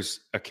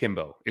wires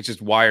akimbo. It's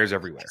just wires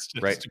everywhere,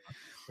 right?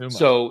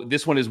 So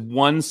this one is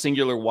one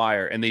singular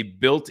wire, and they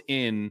built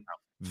in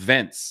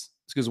vents.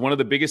 Because one of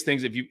the biggest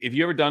things, if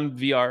you ever done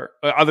VR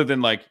other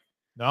than like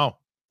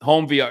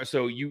home VR,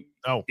 so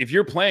if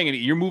you're playing and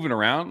you're moving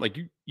around, like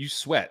you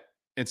sweat,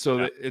 and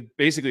so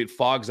it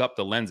fogs up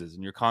the lenses,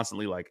 and you're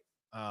constantly like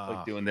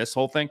doing this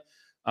whole thing.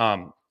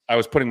 I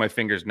was putting my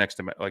fingers next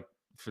to my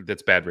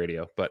that's bad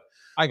radio, but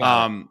I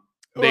got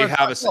they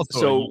have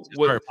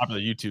very popular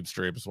YouTube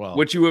stream as well.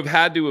 What you have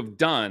had to have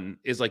done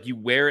is like you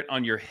wear it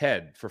on your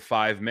head for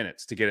 5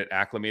 minutes to get it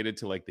acclimated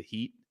to like the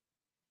heat,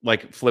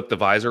 like flip the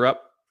visor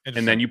up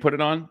and then you put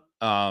it on.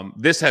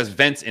 This has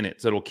vents in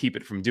it, so it'll keep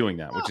it from doing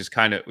that, which is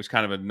kind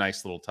of a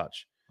nice little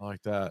touch. I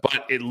like that.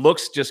 But it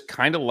looks just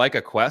kind of like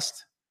a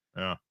Quest.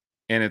 Yeah.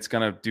 And it's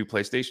gonna do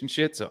PlayStation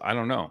shit. So I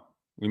don't know.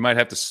 We might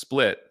have to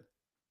split.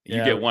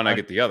 You get one, I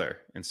get the other,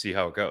 and see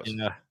how it goes.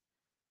 Yeah.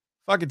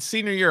 Fucking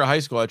senior year of high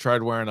school, I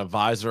tried wearing a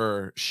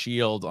visor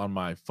shield on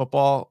my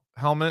football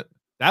helmet.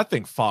 That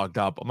thing fogged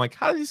up. I'm like,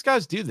 how do these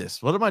guys do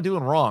this? What am I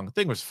doing wrong? The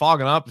thing was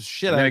fogging up.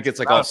 Shit. And then it gets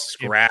like all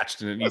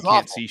scratched and you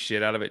can't see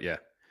shit out of it. Yeah.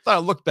 I thought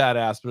it looked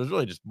badass, but it was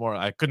really just more.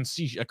 I couldn't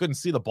see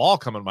the ball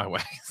coming my way.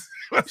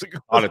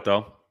 On it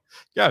though.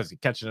 Yeah, I was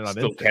catching it on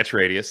still catch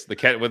radius.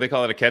 What they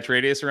call it, a catch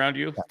radius around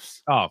you?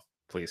 Oh,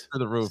 please. For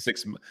the roof.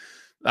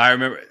 I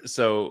remember.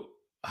 So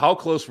how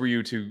close were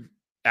you to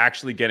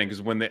actually getting?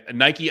 Because when the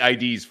Nike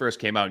IDs first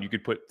came out, you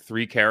could put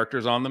 3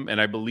 characters on them, and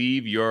I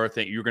believe you're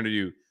going to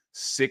do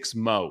 6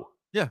 Mo.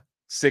 Yeah.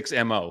 6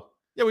 Mo.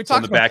 Yeah, we talked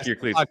on the back of your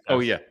cleats. Oh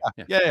yeah.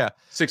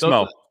 6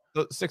 Mo.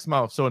 6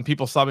 Mo. So when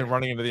people saw me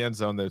running into the end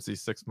zone, they would see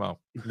 6 Mo.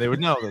 They would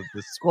know that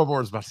the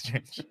scoreboard is about to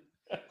change.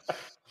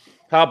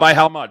 By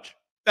how much?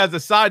 As a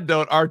side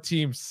note, our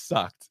team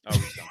sucked. Oh,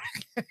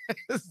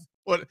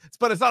 but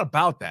it's not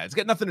about that. It's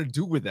got nothing to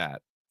do with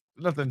that.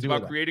 Nothing to do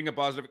with creating a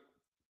positive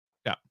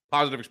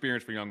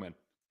experience for young men.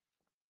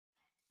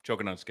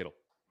 Choking on Skittle.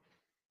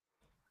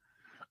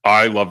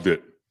 I loved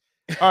it.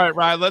 All right,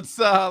 Ryan, let's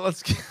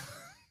get...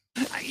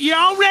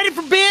 Y'all ready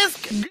for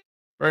bisque?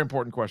 Very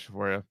important question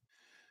for you.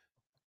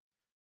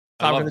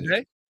 Topic of the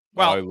day?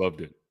 Well, I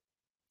loved it.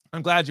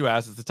 I'm glad you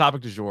asked. It's the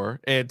topic du jour.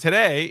 And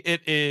today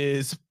it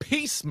is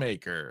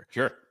Peacemaker.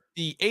 Sure.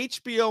 The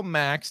HBO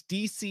Max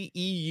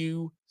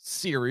DCEU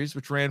series,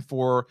 which ran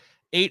for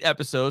 8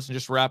 episodes and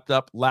just wrapped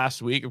up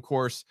last week. Of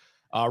course,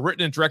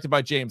 written and directed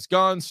by James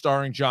Gunn,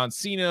 starring John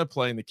Cena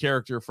playing the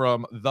character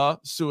from The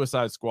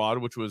Suicide Squad,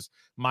 which was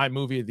my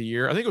movie of the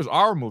year. I think it was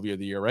our movie of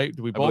the year, right?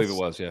 I believe it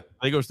was, yeah.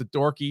 I think it was the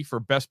Dorky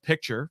for Best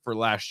Picture for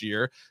last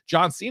year.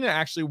 John Cena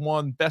actually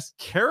won Best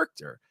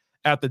Character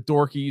at the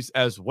Dorkies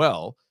as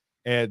well.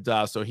 And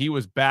so he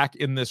was back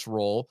in this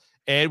role.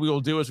 And we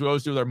will do as we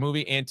always do with our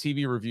movie and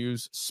TV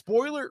reviews,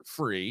 spoiler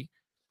free.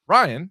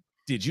 Ryan,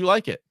 did you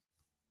like it?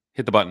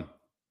 Hit the button.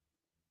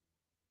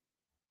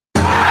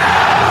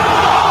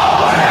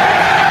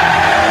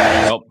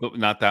 Nope,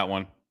 not that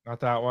one. Not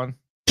that one.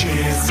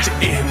 Just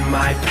in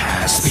my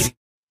past.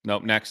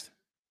 Nope, next.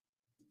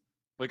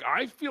 Like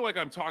I feel like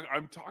I'm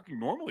talking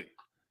normally.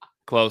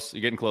 Close.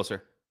 You're getting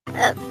closer.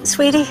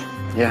 Sweetie.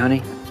 Yeah,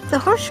 honey. The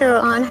horse you're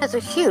on has a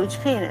huge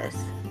penis.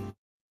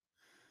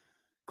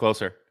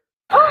 Closer.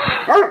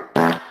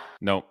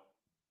 Nope.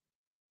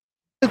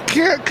 You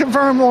can't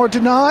confirm or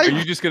deny. Are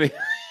you just gonna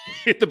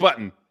hit the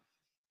button?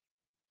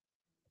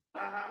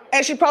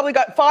 And she probably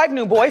got 5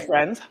 new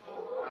boyfriends.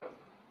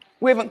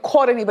 We haven't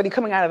caught anybody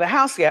coming out of the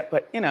house yet,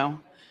 but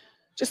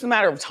just a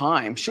matter of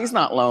time. She's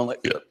not lonely.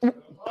 Yeah.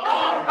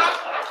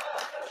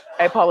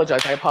 I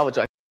apologize.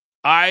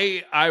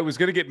 I was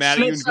gonna get mad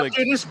at you and be like,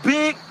 it is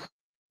big.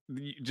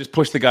 Just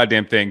push the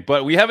goddamn thing.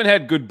 But we haven't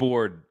had good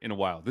board in a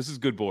while. This is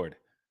good board.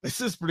 This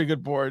is pretty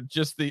good board.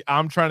 Just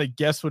I'm trying to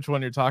guess which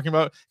one you're talking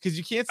about because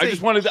you can't say.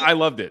 I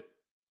loved it.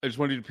 I just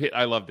wanted to.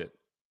 I loved it.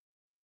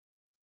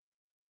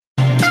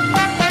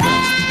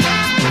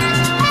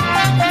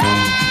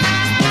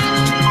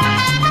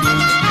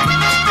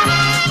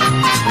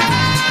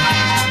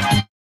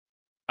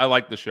 I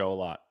like the show a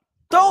lot.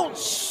 Don't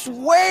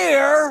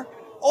swear.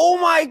 Oh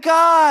my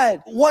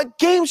God. What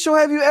game show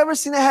have you ever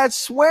seen that had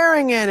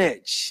swearing in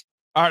it?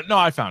 All right, no,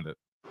 I found it.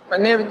 My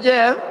name is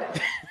Jeff.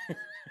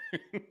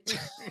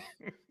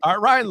 All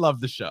right, Ryan loved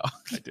the show.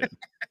 I did.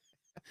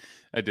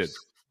 I did.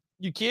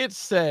 You can't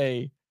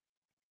say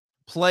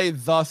play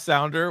the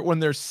sounder when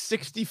there's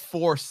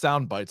 64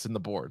 sound bites in the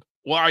board.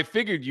 Well, I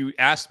figured you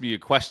asked me a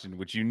question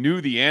which you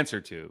knew the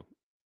answer to.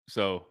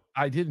 So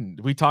I didn't.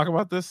 Did we talk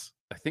about this?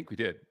 I think we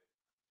did.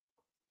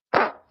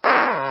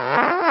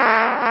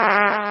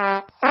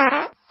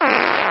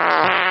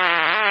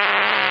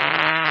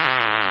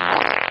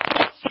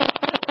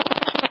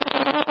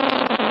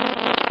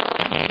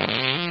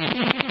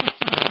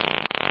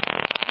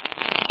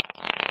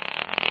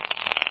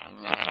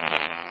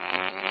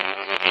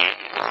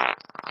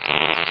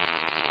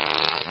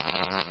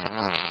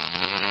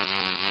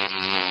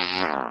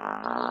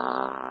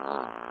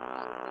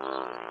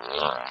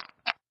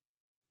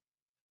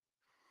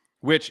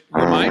 Which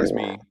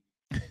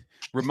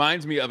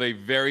reminds me of a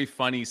very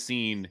funny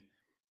scene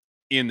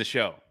in the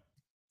show.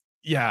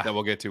 Yeah. That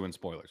we'll get to in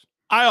spoilers.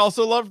 I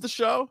also loved the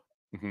show.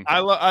 Mm-hmm.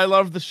 I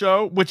love the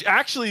show, which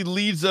actually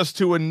leads us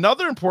to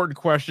another important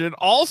question,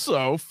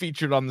 also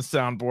featured on the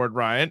soundboard,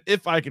 Ryan,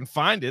 if I can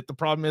find it. The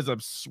problem is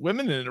I'm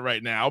swimming in it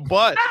right now,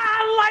 but...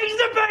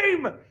 laser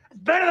beam!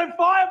 It's better than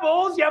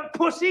fireballs, you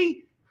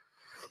pussy!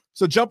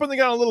 So jumping the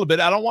gun a little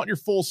bit, I don't want your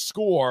full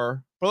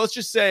score, but let's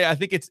just say I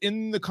think it's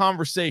in the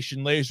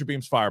conversation, laser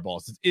beams,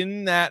 fireballs. It's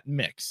in that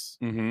mix.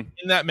 Mm-hmm.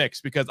 In that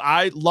mix, because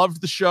I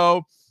loved the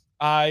show.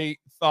 I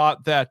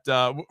thought that,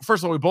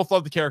 first of all, we both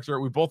loved the character.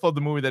 We both loved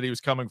the movie that he was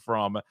coming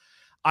from.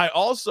 I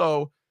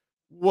also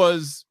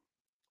was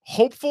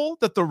hopeful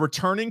that the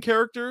returning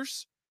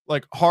characters,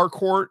 like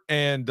Harcourt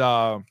and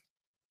Diebeard,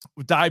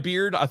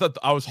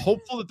 I was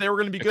hopeful that they were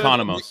going to be good.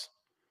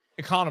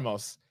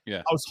 Economos.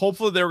 Yeah. I was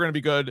hopeful that they were going to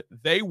be good.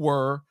 They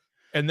were.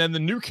 And then the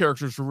new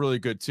characters were really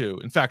good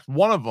too. In fact,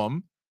 one of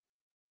them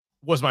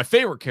was my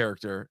favorite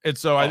character. And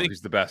so I think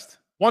he's the best.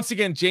 Once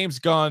again, James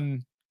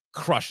Gunn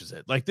crushes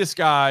it. Like, this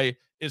guy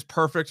is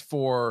perfect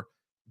for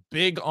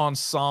big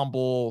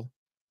ensemble,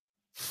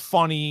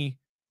 funny,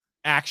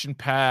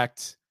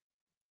 action-packed,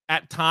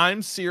 at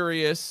times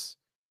serious,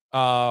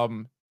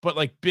 but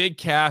like big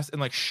cast and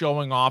like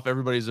showing off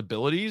everybody's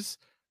abilities.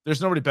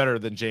 There's nobody better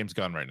than James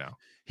Gunn right now.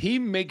 He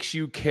makes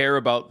you care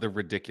about the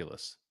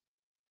ridiculous.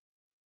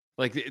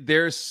 Like,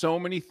 there's so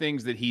many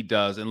things that he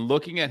does, and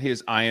looking at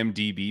his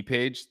IMDb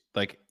page,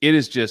 like, it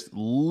is just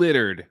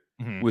littered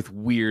with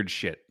weird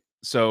shit.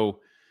 So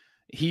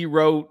he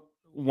wrote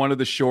one of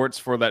the shorts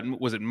for that.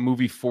 Was it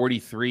movie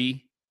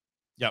 43?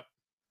 Yep.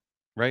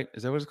 Right?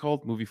 Is that what it's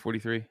called? Movie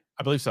 43?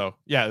 I believe so.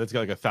 Yeah, it's got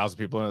like 1,000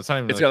 people in it.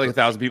 It's got like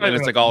 1,000 people, and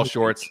it's like all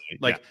shorts.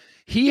 Like,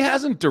 he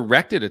hasn't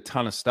directed a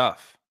ton of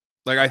stuff.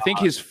 Like, I think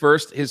his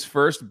first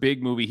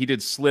big movie, he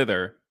did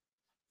Slither.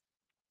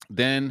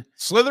 Then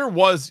Slither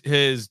was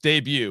his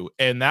debut,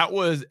 and that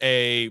was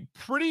a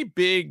pretty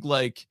big,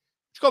 like,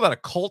 you call that a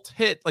cult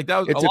hit? Like, that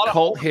was it's a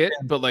cult hit,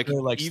 but like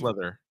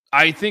Slither.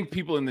 I think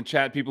people in the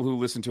chat, people who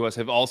listen to us,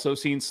 have also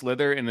seen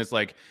Slither, and it's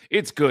like,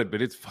 it's good,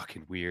 but it's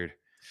fucking weird.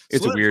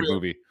 It's Slither's a weird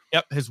movie.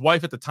 Yep. His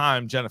wife at the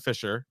time, Jenna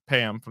Fisher,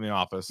 Pam from The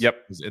Office,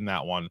 was in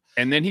that one.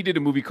 And then he did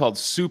a movie called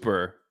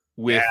Super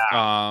with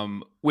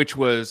which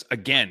was,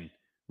 again,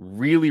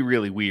 really,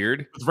 really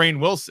weird. With Rainn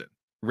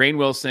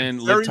Wilson,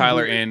 Liv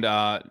Tyler, weird.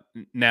 And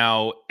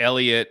now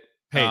Elliot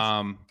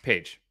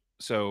Page.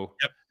 So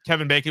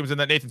Kevin Bacon was in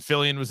that. Nathan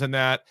Fillion was in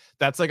that.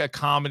 That's like a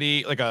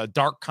comedy, like a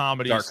dark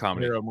comedy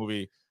hero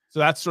movie. So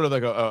that's sort of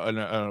like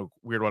a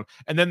weird one.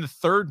 And then the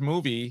third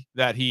movie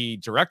that he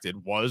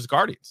directed was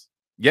Guardians.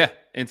 Yeah.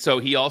 And so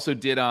he also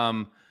did,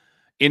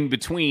 in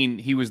between,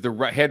 he was the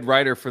head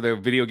writer for the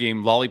video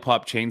game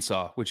Lollipop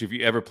Chainsaw, which, if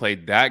you ever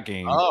played that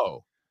game.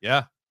 Oh,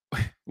 yeah.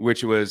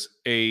 Which was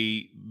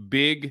a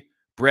big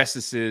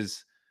breasted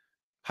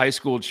high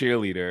school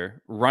cheerleader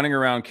running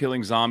around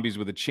killing zombies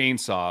with a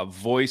chainsaw,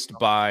 voiced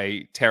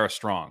by Tara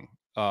Strong,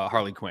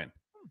 Harley Quinn.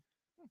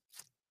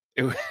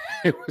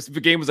 It was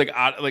the game was like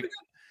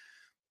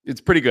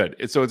it's pretty good.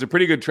 It's a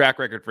pretty good track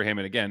record for him.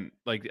 And again,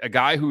 like a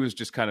guy who has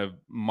just kind of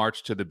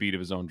marched to the beat of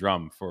his own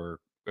drum for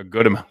a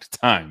good amount of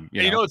time.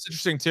 You know what's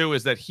interesting too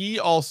is that he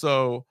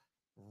also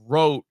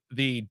wrote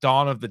the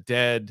Dawn of the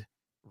Dead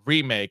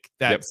remake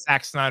that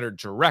Zack Snyder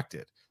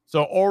directed.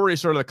 So already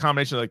sort of the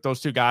combination of like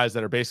those two guys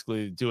that are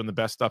basically doing the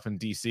best stuff in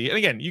DC. And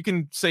again, you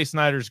can say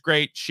Snyder's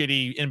great,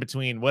 shitty, in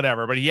between,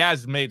 whatever, but he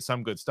has made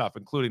some good stuff,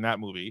 including that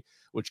movie,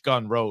 which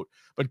Gunn wrote.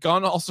 But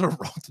Gunn also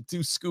wrote the two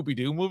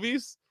Scooby-Doo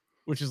movies,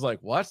 which is like,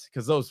 what?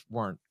 Because those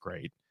weren't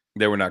great.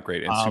 They were not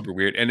great and super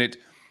weird. And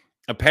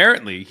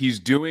apparently he's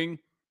doing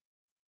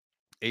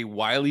a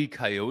Wile E.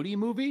 Coyote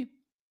movie.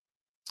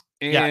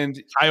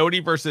 And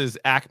Coyote versus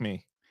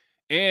Acme.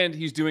 And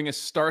he's doing a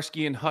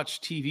Starsky and Hutch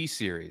TV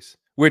series.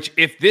 Which,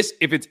 if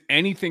it's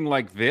anything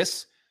like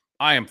this,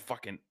 I am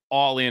fucking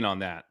all in on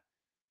that.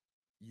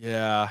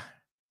 Yeah.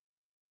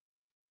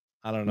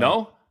 I don't know.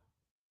 No?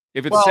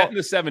 If it's set in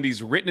the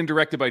 70s, written and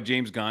directed by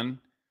James Gunn.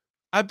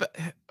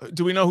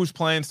 Do we know who's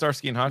playing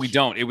Starsky and Hutch? We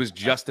don't. It was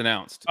just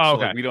announced. Oh,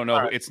 so okay. We don't know.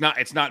 Right.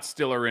 It's not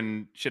Stiller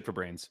and Shit for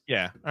Brains.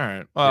 Yeah. All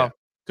right. Well,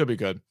 could be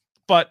good.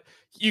 But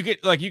you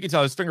can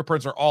tell his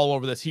fingerprints are all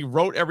over this. He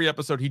wrote every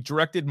episode. He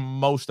directed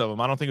most of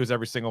them. I don't think it was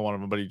every single one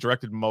of them, but he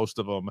directed most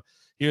of them.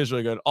 He was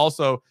really good.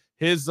 Also,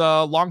 his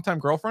longtime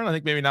girlfriend, I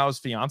think maybe now his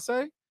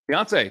fiance.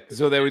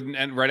 So they would,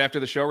 and right after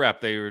the show wrap,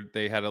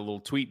 they had a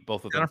little tweet,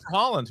 both of them. Jennifer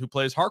Holland, who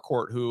plays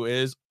Harcourt, who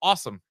is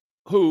awesome.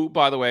 Who,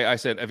 by the way, I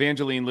said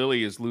Evangeline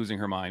Lilly is losing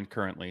her mind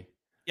currently.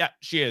 Yeah,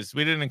 she is.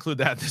 We didn't include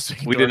that this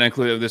week. We didn't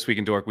include it this week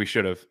in Dork. We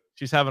should have.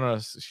 She's having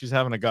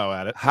a go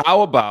at it.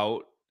 How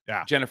about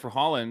Jennifer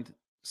Holland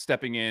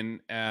stepping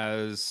in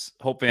as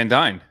Hope Van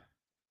Dyne?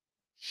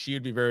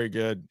 She'd be very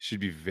good. She'd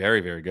be very,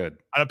 very good.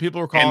 I know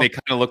people were calling, and they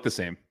kind of look the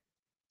same.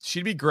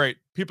 She'd be great.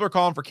 People are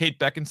calling for Kate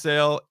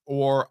Beckinsale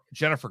or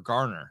Jennifer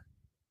Garner.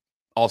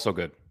 Also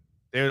good.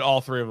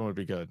 All three of them would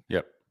be good.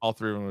 Yep. All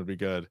three of them would be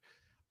good.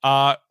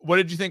 What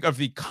did you think of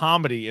the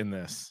comedy in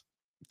this?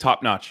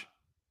 Top notch.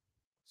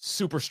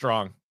 Super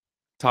strong.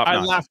 Top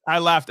notch. I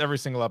laughed every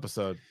single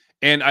episode.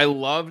 And I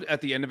loved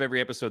at the end of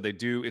every episode they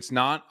do. It's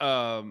not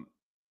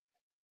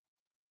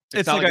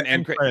it's not like an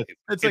end credit.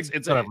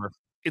 It's whatever.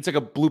 It's like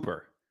a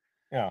blooper.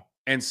 Yeah.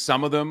 And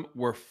some of them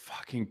were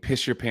fucking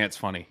piss your pants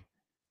funny.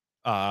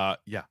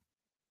 Yeah.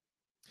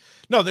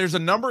 No, there's a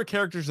number of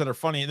characters that are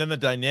funny, and then the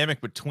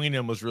dynamic between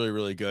them was really,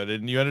 really good.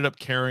 And you ended up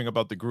caring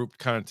about the group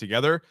kind of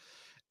together.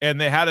 And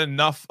they had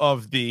enough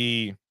of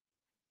the,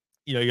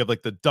 you have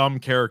like the dumb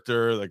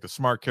character, like the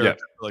smart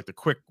character, like the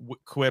quick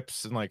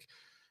quips, and like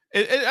I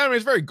mean,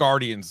 it's very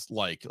Guardians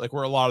like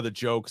where a lot of the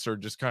jokes are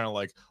just kind of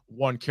like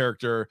one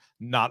character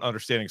not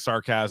understanding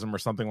sarcasm or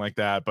something like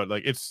that. But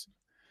like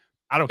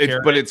I don't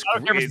care. But it's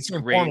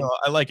great. Formula.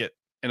 I like it.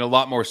 And a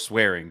lot more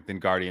swearing than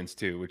Guardians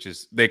 2, which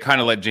is they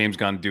kind of let James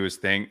Gunn do his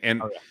thing.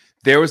 And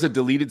there was a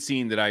deleted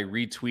scene that I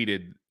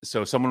retweeted.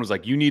 So someone was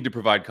like, you need to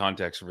provide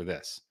context for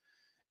this.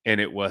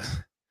 And it was,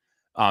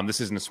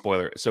 this isn't a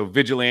spoiler. So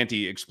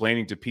Vigilante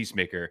explaining to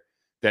Peacemaker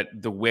that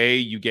the way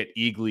you get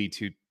Eagly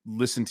to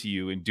listen to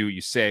you and do what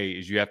you say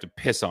is you have to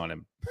piss on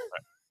him.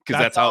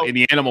 Because that's how in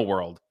the animal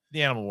world,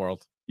 you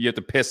have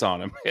to piss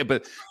on him.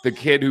 But the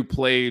kid who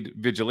played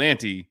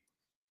Vigilante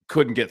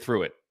couldn't get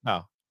through it.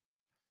 Oh,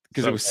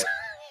 because it was...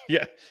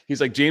 Yeah,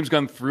 he's like, James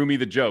Gunn threw me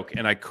the joke,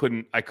 and I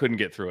couldn't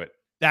get through it.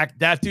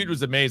 That dude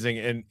was amazing,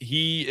 and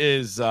he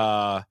is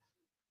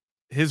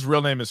his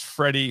real name is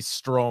Freddie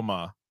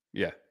Stroma.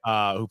 Yeah,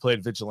 who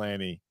played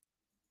Vigilante.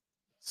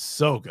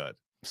 So good.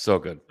 We'll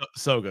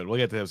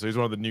get to him. So he's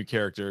one of the new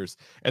characters,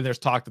 and there's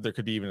talk that there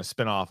could be even a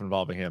spinoff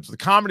involving him. So the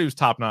comedy was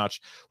top notch.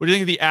 What do you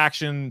think of the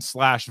action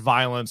 /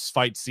 violence,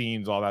 fight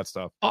scenes, all that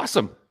stuff?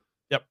 Awesome.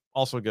 Yep,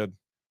 also good.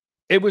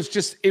 It was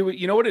just,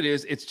 you know what it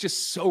is? It's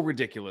just so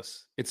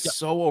ridiculous. It's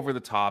so over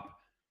the top.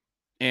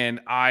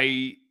 And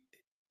I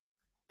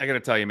got to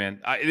tell you,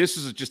 man, this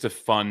is just a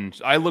fun,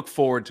 I look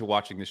forward to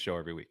watching this show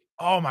every week.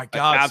 Oh my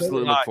God. I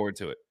absolutely look forward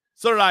to it.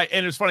 So did I.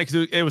 And it's funny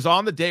because it was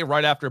on the day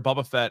right after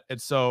Boba Fett.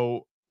 And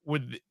so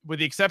with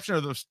the exception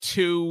of those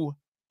two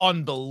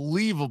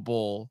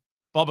unbelievable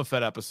Boba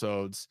Fett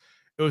episodes,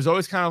 it was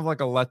always kind of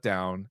like a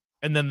letdown.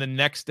 And then the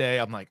next day,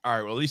 I'm like, all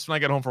right, well, at least when I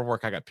get home from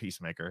work, I got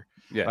Peacemaker.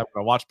 Yeah. I'm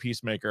going to watch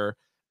Peacemaker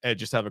and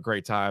just have a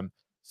great time.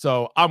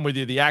 So I'm with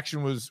you. The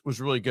action was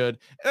really good.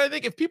 And I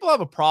think if people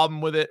have a problem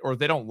with it or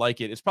they don't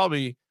like it, it's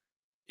probably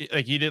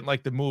like you didn't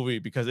like the movie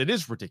because it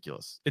is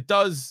ridiculous. It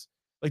does,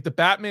 like the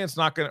Batman's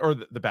not going to, or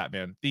the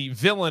Batman, the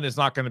villain is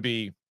not going to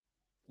be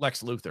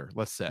Lex Luthor,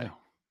 let's say.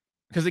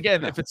 Because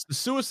again, if it's the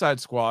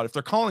Suicide Squad, if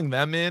they're calling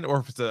them in, or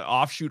if it's an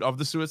offshoot of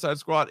the Suicide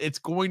Squad, it's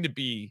going to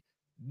be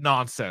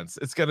nonsense.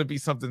 It's going to be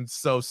something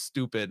so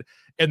stupid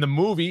in the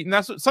movie. And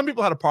that's what some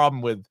people had a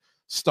problem with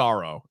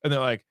Starro. And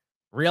they're like,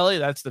 really?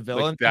 That's the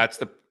villain? Like,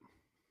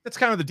 that's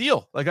kind of the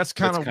deal. Like that's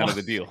kind of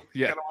the deal.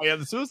 Yeah. Kind of why you have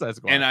the Suicide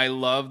Squad. And I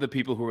love the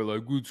people who are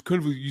like, well,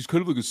 he's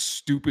kind of like a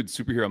stupid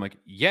superhero. I'm like,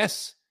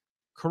 yes.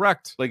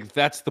 Correct. Like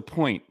that's the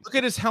point. Look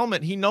at his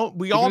helmet.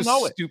 We all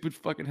know it. Stupid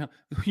fucking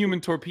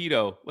human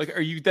torpedo. Like,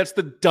 that's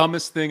the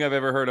dumbest thing I've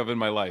ever heard of in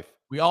my life.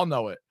 We all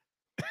know it.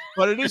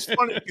 But it is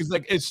funny because,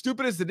 like, as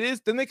stupid as it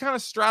is, then they kind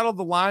of straddle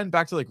the line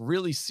back to like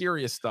really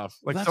serious stuff.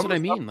 Like that's what I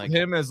mean. Like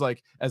him as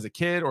a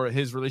kid, or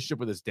his relationship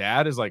with his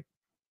dad is like,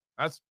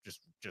 that's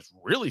just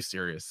really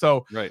serious.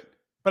 So right.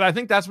 But I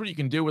think that's what you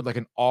can do with like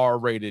an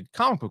R-rated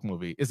comic book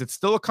movie. Is it's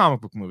still a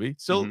comic book movie,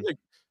 still,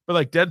 but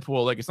like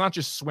Deadpool, like it's not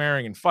just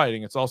swearing and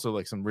fighting; it's also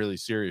like some really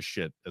serious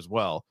shit as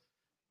well.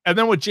 And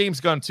then with James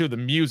Gunn too, the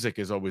music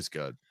is always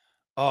good.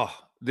 Oh,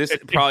 the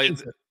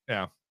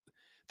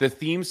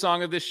theme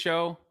song of this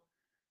show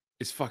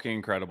is fucking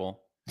incredible.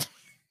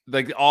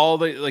 Like all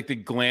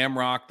the glam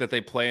rock that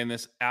they play in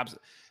this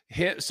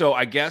hit. So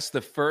I guess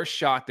the first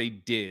shot they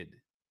did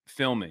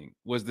filming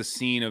was the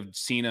scene of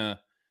Cena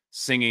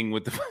singing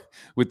with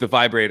the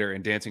vibrator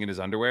and dancing in his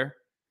underwear.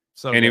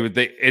 So and I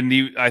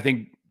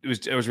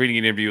was reading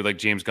an interview with like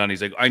James Gunn.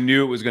 He's like, I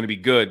knew it was going to be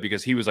good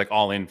because he was like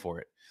all in for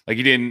it. Like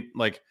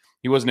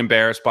he wasn't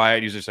embarrassed by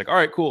it. He was just like, all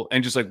right, cool,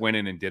 and just like went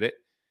in and did it.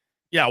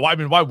 Yeah, well, I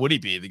mean, why would he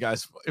be? The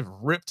guy's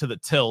ripped to the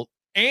tilt.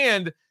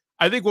 And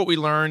I think what we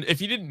learned, if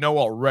you didn't know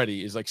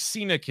already, is like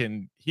Cena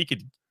can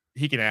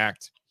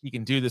act, he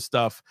can do this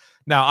stuff.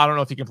 Now, I don't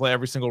know if he can play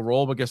every single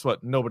role, but guess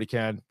what? Nobody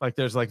can. Like,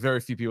 there's like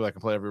very few people that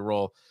can play every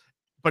role.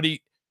 But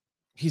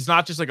he's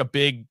not just like a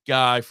big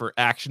guy for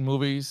action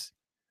movies.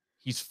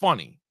 He's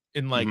funny.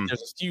 And like,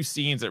 there's a few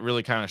scenes that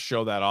really kind of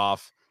show that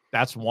off.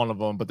 That's one of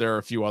them, but there are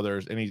a few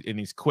others, and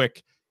he's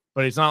quick,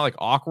 but he's not like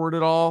awkward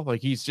at all.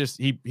 Like he's just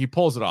he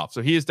pulls it off.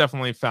 So he has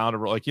definitely found a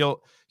role. Like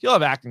he'll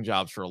have acting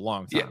jobs for a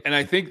long time. Yeah, and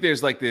I think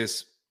there's like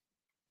this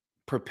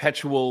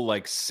perpetual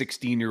like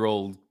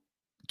 16-year-old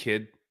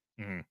kid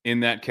in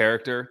that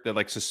character that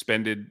like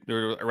suspended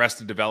or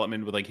Arrested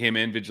Development with like him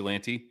and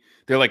Vigilante.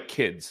 They're like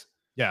kids.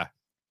 Yeah.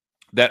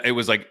 That it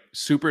was like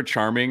super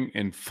charming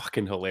and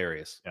fucking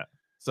hilarious. Yeah.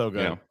 So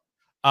good. You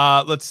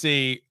know? Let's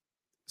see.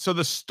 So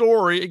the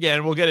story,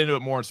 again, we'll get into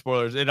it more in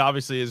spoilers. It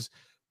obviously is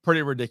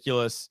pretty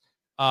ridiculous.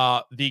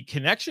 The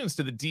connections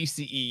to the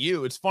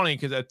DCEU, it's funny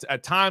because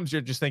at times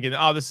you're just thinking,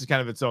 oh, this is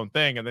kind of its own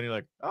thing. And then you're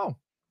like, oh,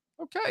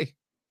 okay.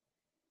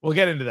 We'll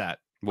get into that.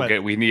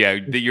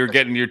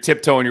 You're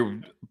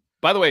tiptoeing.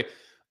 By the way,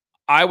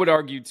 I would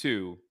argue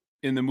too,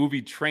 in the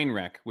movie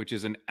Trainwreck, which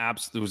is it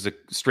was a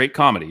straight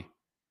comedy,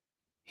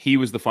 he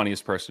was the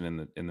funniest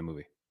person in the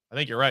movie. I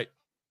think you're right.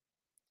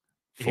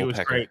 He was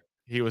great.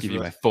 He was Give you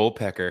my full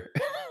pecker.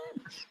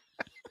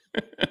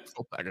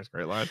 Full pecker's a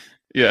great line.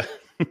 Yeah.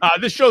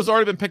 This show's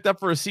already been picked up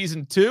for a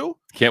season 2.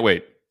 Can't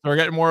wait. So we're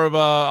getting more of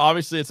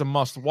obviously it's a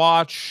must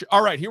watch.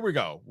 All right, here we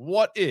go.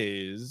 What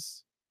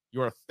is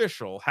your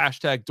official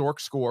 #dork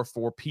score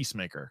for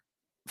Peacemaker?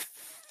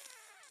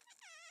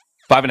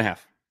 5.5.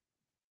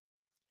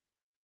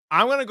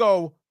 I'm gonna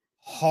go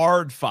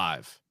hard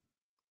 5.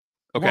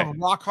 Okay,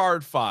 rock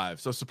hard 5.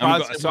 So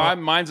surprise.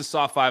 Mine's a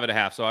soft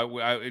 5.5. So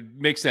it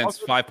makes sense.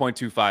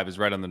 5.25 is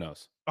right on the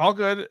nose. All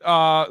good.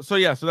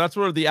 So that's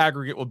where the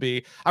aggregate will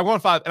be. I'm going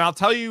 5, and I'll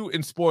tell you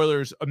in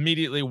spoilers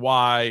immediately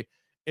why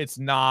it's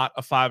not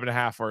a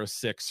 5.5 or a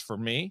 6 for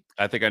me.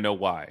 I think I know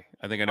why.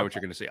 I think I know what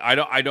you're going to say.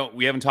 I don't.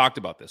 We haven't talked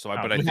about this,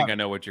 but I think I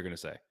know what you're going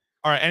to say.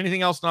 All right.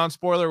 Anything else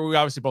non-spoiler? We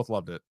obviously both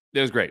loved it.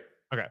 It was great.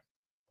 Okay.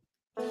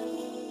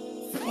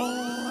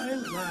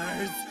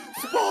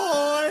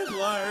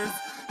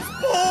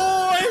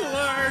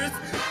 Spoilers!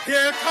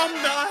 Here come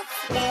the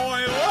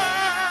spoilers!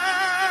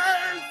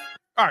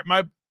 All right,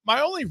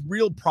 my only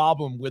real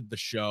problem with the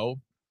show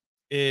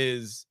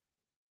is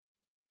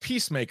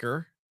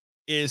Peacemaker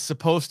is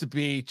supposed to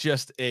be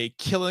just a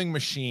killing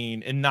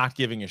machine and not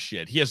giving a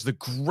shit. He has the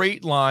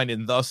great line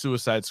in The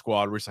Suicide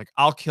Squad where he's like,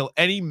 I'll kill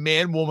any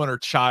man, woman, or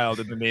child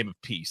in the name of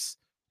peace.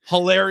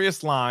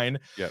 Hilarious line.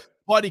 Yep.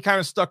 But he kind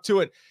of stuck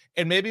to it.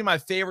 And maybe my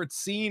favorite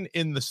scene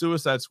in The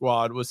Suicide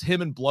Squad was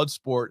him in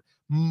Bloodsport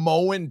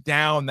mowing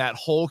down that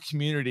whole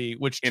community,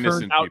 which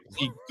turned out to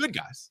be good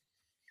guys.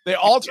 They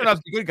all turned out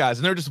to be good guys,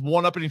 and they're just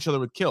one-upping each other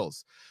with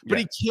kills. But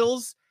he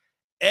kills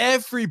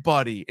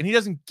everybody, and he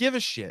doesn't give a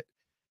shit.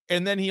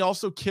 And then he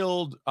also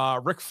killed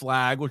Rick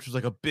Flag, which was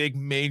like a big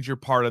major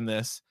part in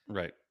this.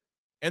 Right.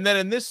 And then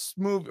in this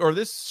movie or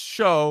this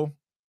show,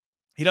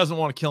 he doesn't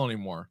want to kill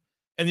anymore.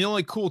 And the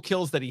only cool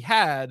kills that he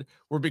had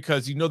were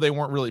because they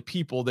weren't really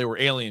people; they were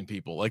alien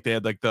people. Like they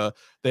had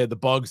the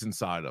bugs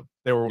inside them.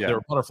 They were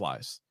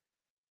butterflies.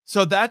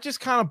 So that just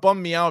kind of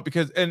bummed me out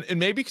because and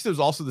maybe because it was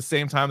also the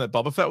same time that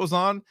Boba Fett was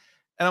on,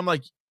 and I'm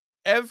like,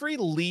 every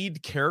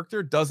lead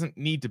character doesn't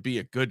need to be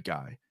a good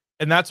guy,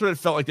 and that's what it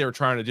felt like they were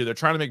trying to do. They're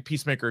trying to make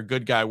Peacemaker a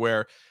good guy,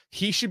 where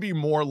he should be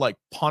more like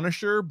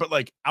Punisher, but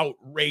like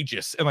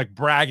outrageous and like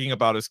bragging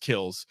about his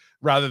kills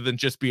rather than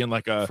just being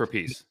like a for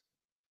peace.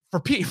 For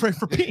peace, right?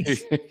 For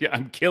peace. Yeah,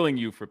 I'm killing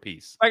you for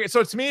peace. Like,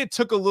 so to me, it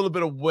took a little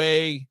bit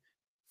away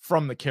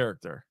from the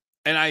character.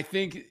 And I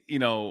think,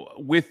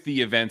 with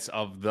the events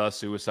of The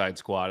Suicide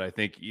Squad, I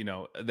think,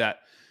 that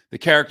the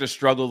character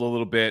struggled a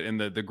little bit,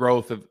 and the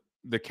growth of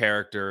the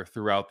character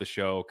throughout the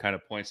show kind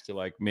of points to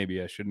like,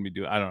 maybe I shouldn't be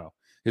doing, I don't know,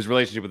 his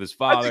relationship with his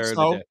father. I think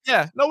so.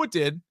 Yeah, no, it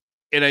did.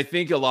 And I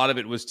think a lot of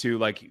it was too,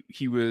 like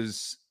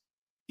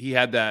he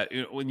had that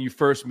when you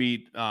first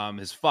meet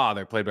his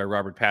father, played by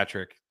Robert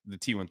Patrick, the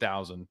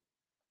T-1000,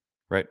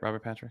 right?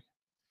 Robert Patrick.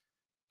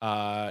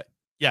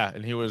 Yeah,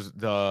 and he was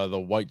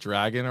the White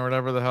Dragon or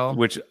whatever the hell.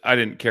 Which I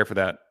didn't care for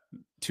that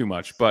too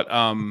much, but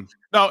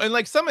no, and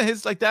like some of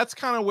his like that's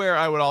kind of where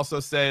I would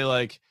also say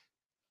like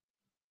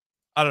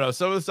I don't know,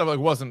 some of the stuff like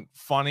wasn't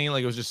funny,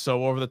 like it was just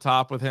so over the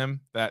top with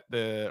him, that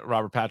the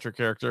Robert Patrick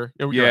character.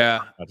 Yeah,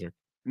 Patrick.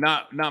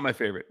 Not my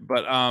favorite,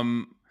 but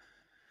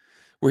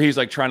where he's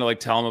like trying to like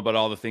tell him about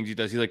all the things he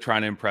does. He's like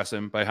trying to impress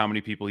him by how many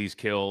people he's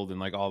killed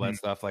and like all that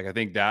stuff. Like I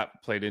think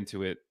that played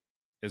into it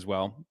as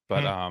well.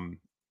 But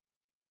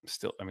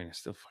still, I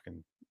still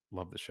fucking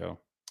love the show.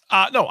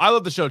 No, I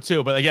love the show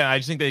too. But again, I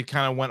just think they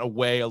kind of went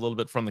away a little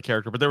bit from the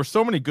character. But there were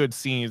so many good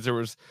scenes. There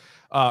was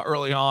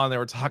early on, they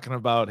were talking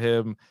about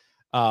him.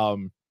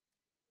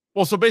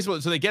 Well, so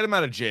basically, so they get him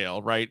out of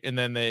jail, right? And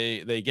then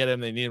they get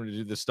him, they need him to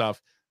do this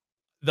stuff.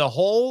 The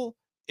whole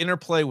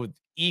interplay with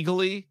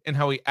Eagly and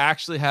how he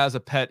actually has a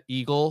pet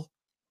eagle.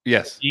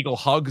 Yes. Eagle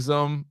hugs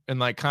him and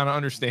like kind of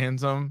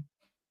understands him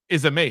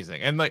is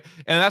amazing. And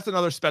that's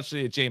another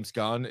specialty of James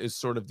Gunn is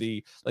sort of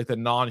the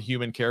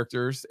non-human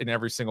characters in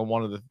every single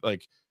one of the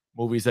like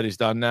movies that he's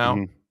done now.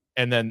 Mm-hmm.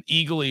 And then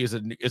Eagly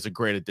is a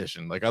great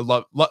addition. Like I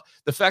love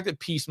the fact that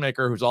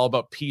Peacemaker, who's all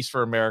about peace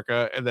for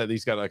America, and that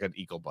he's got like an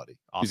eagle buddy.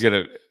 Awesome. He's got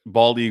a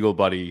bald eagle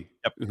buddy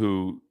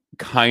who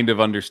kind of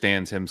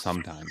understands him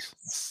sometimes.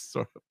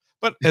 Sort of.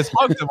 But has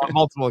hugged him on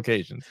multiple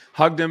occasions.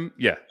 Hugged him,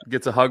 yeah.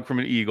 Gets a hug from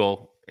an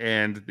eagle,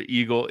 and the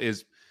eagle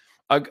is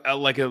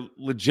like a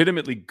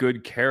legitimately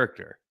good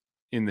character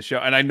in the show.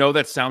 And I know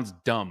that sounds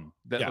dumb,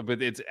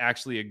 but it's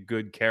actually a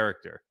good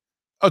character.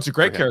 Oh, it's a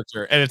great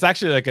character, and it's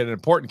actually like an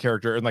important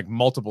character in like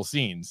multiple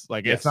scenes.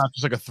 Like it's not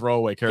just like a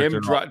throwaway character.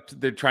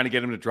 They're trying to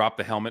get him to drop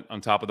the helmet on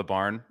top of the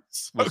barn.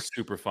 Was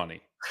super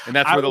funny, and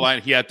that's where the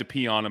line he had to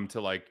pee on him to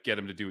like get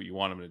him to do what you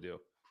want him to do.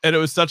 And it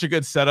was such a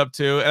good setup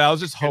too. And I was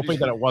just hoping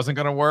that it wasn't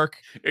going to work.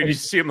 And you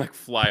see him like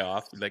fly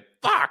off, like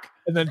fuck,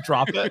 and then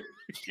drop it.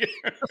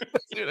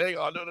 Dude, hang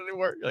on, don't it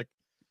work? Like,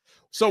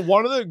 so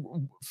one of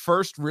the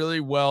first really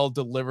well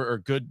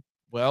delivered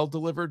lines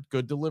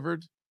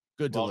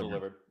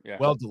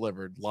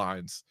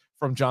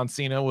from John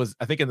Cena was,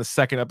 I think, in the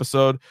second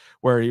episode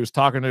where he was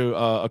talking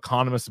to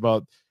economists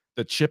about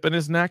the chip in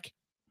his neck,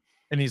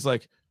 and he's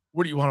like,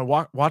 "What do you want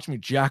to watch me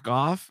jack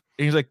off?"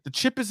 And he's like, "The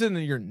chip is in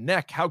your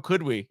neck. How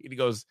could we?" And he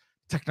goes,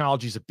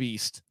 "Technology's a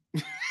beast."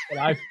 And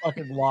I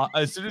fucking lost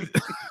as soon as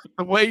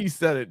the way he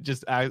said it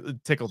just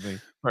it tickled me.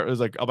 It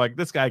was like, I'm like,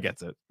 this guy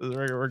gets it.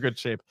 We're in good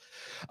shape.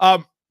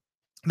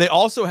 They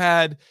also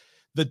had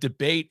the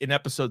debate in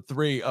episode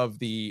 3 of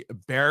the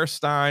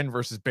Bearstein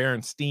versus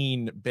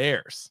Berenstein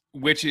Bears,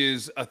 which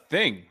is a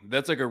thing.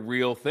 That's like a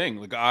real thing.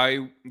 Like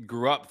I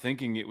grew up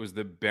thinking it was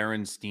the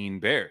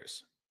Berenstein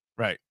Bears.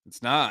 Right.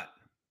 It's not.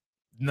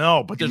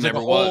 No, but there's like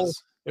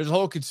there's a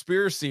whole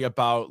conspiracy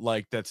about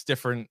like that's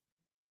different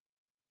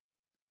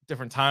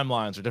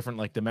timelines or different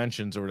like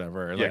dimensions or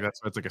whatever. Like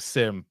that's it's like a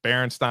sim.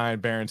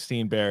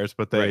 Berenstein Bears,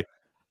 but they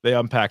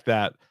unpack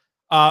that.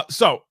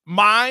 So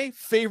my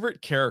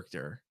favorite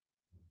character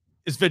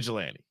is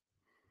Vigilante.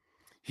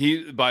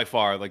 He by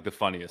far like the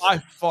funniest. By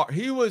far,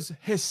 he was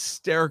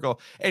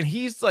hysterical, and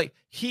he's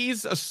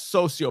a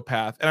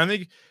sociopath. And I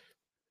think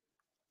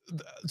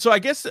so. I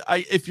guess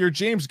if you're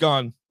James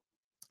Gunn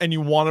and you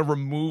want to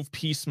remove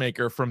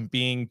Peacemaker from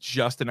being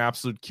just an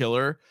absolute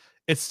killer,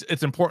 it's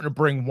important to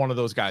bring one of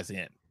those guys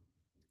in.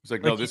 It's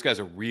like no, this guy's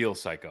a real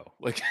psycho.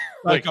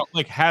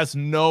 Like has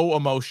no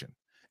emotion.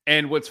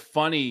 And what's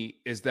funny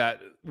is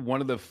that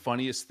one of the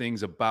funniest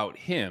things about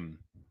him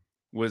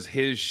was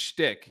his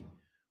shtick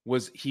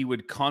was he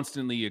would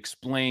constantly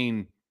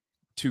explain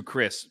to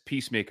Chris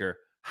Peacemaker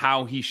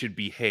how he should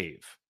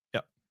behave.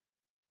 Yep.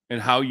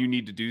 And how you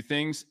need to do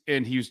things.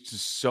 And he was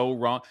just so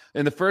wrong.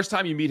 And the first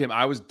time you meet him,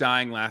 I was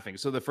dying laughing.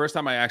 So the first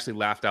time I actually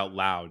laughed out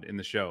loud in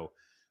the show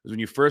was when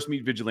you first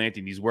meet Vigilante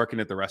and he's working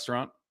at the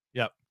restaurant.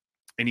 Yep.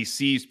 And he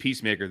sees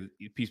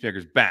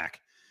Peacemaker's back.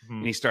 Mm-hmm.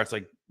 And he starts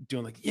like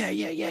doing like, yeah,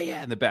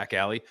 in the back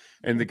alley.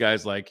 And the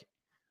guy's like,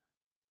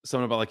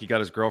 something about like he got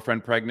his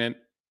girlfriend pregnant,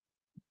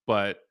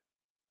 but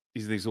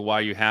he's like, so why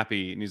are you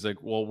happy? And he's like,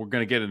 well, we're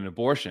going to get an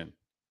abortion.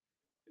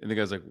 And the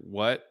guy's like,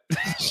 what?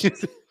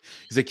 He's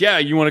like, yeah,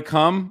 you want to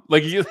come?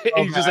 Like he just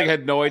like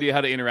had no idea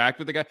how to interact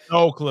with the guy.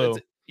 No clue.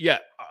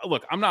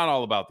 Look, I'm not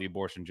all about the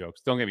abortion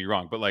jokes. Don't get me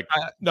wrong, but like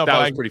that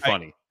was pretty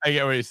funny. I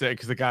get what you say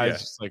because the guy's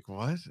just like,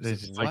 what?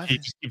 It's just like he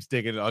just keeps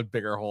digging a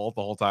bigger hole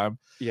the whole time.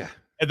 Yeah.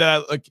 And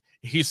then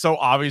he's so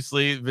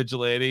obviously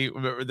Vigilante.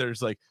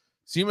 There's like,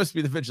 so you must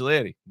be the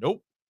Vigilante.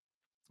 Nope.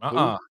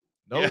 Nope.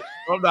 Yeah.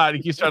 I'm not.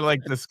 He keeps trying to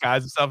like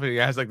disguise himself, and he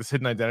has like this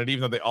hidden identity,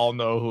 even though they all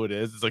know who it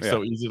is. It's like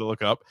so easy to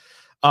look up.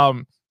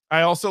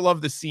 I also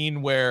love the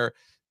scene where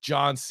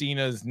John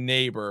Cena's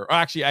neighbor, or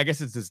actually, I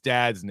guess it's his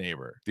dad's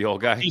neighbor, the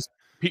old guy.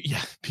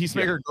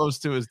 Peacemaker goes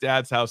to his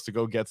dad's house to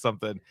go get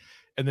something,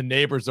 and the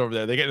neighbor's over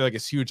there. They get like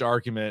this huge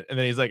argument, and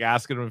then he's like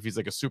asking him if he's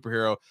like a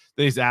superhero.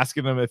 Then he's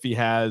asking him if he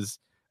has.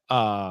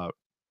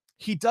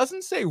 He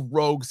doesn't say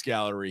rogues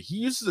gallery. He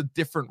uses a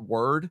different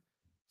word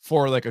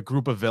for like a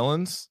group of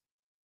villains.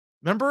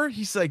 Remember,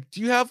 he's like, "Do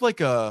you have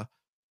like a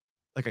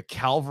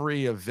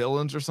cavalry of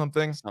villains or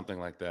something?" Something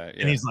like that.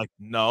 Yeah. And he's like,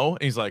 "No."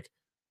 And he's like,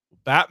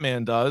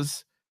 "Batman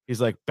does." He's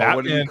like, "Batman."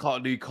 What did he call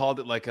it? He called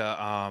it like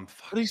a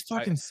What did he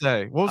fucking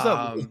say? What was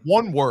that? It was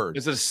one word.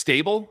 Is it a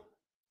stable?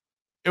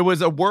 It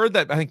was a word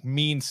that I think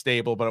means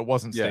stable, but it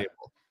wasn't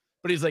stable.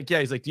 But he's like,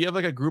 "Yeah." He's like, "Do you have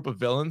like a group of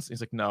villains?" He's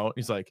like, "No."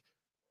 He's like,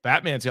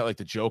 "Batman's got like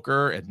the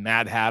Joker and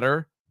Mad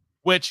Hatter,"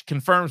 which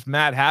confirms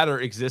Mad Hatter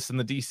exists in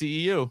the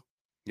DCEU.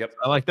 Yep,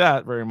 I like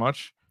that very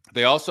much.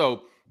 There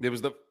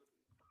was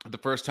the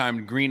first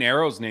time Green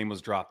Arrow's name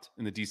was dropped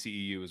in the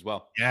DCEU as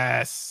well.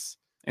 Yes.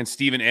 And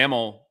Stephen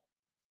Amell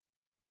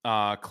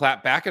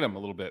clapped back at him a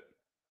little bit.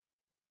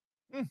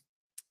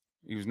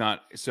 He was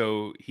not.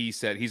 So he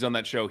said he's on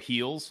that show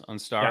Heels on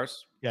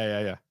Stars.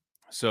 Yeah.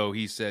 So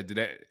he said,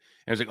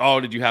 I was like, oh,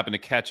 did you happen to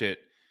catch it?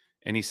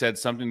 And he said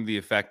something to the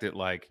effect that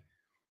like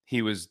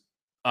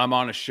I'm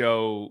on a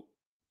show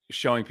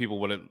showing people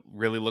what it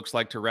really looks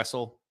like to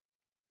wrestle.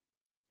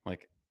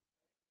 Like,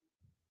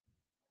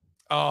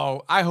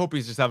 oh, I hope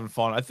he's just having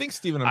fun. I think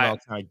Stephen Amell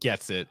kind of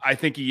gets it. I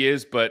think he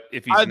is, but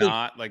if he's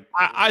not, like,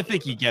 I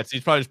think he gets it.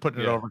 He's probably just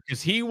putting it over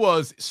because he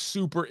was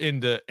super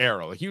into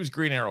Arrow. Like, he was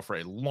Green Arrow for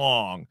a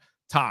long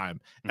time,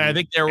 and I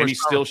think and he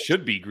still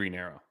should be Green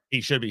Arrow.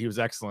 He should be. He was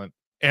excellent,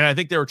 and I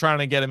think they were trying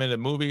to get him into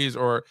movies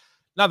or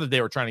not that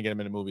they were trying to get him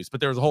into movies, but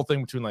there was a whole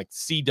thing between like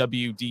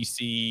CW,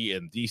 DC,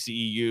 and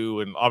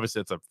DCEU, and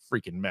obviously it's a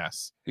freaking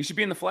mess. He should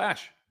be in the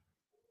Flash.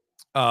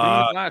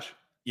 The Flash.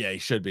 Yeah, he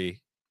should be.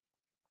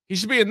 He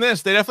should be in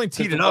this. They definitely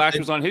teed it up. Flash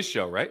was on his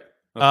show, right?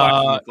 The Flash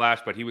was in the Flash,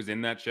 but he was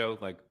in that show.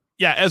 Like,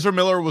 yeah, Ezra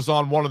Miller was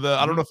on one of the.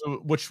 I don't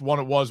know which one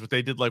it was, but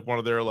they did like one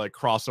of their like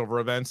crossover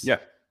events. Yeah,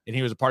 and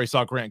he was a part. He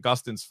saw Grant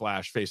Gustin's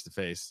Flash face to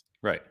face.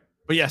 Right.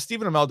 But yeah,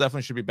 Stephen Amell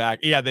definitely should be back.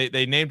 Yeah,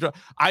 they named.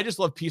 I just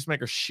love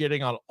Peacemaker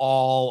shitting on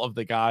all of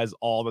the guys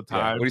all the time.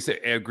 Yeah. What do you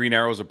say? Green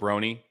Arrow's a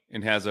brony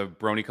and has a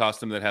brony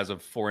costume that has a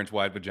 4-inch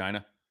wide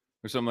vagina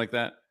or something like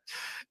that.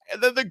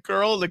 And then the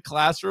girl in the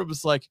classroom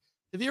is like,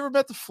 "Have you ever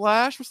met the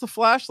Flash? What's the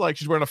Flash like?"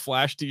 She's wearing a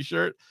Flash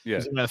t-shirt. Yeah,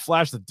 she's like,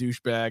 Flash the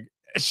douchebag.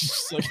 And she's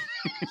just like,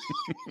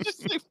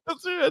 just like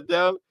puts her head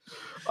down.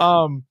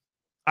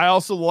 I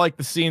also like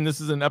the scene.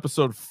 This is in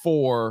episode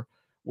 4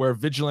 where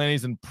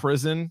Vigilante's in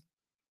prison.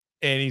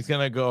 And he's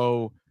gonna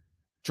go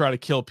try to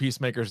kill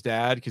Peacemaker's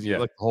dad because you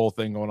like the whole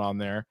thing going on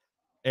there.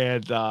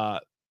 And they're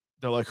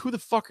like, "Who the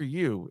fuck are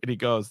you?" And he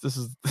goes, "This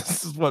is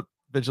what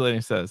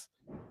Vigilante says.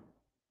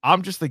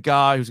 I'm just the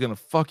guy who's gonna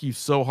fuck you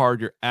so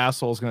hard your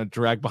asshole's gonna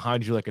drag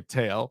behind you like a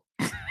tail."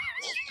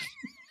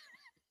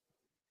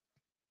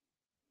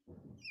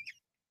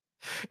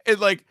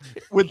 And like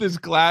with his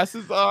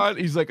glasses on,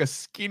 he's like a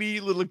skinny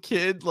little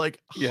kid,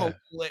 like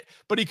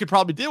but he could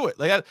probably do it.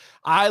 Like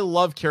I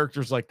love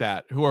characters like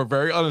that who are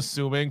very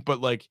unassuming, but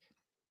like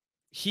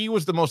he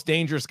was the most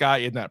dangerous guy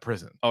in that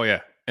prison. Oh yeah,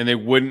 and they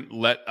wouldn't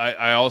let.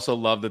 I also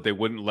love that they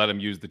wouldn't let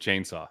him use the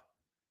chainsaw.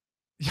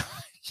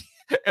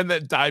 And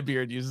then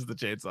Diebeard uses the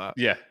chainsaw.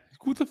 Yeah,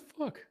 what the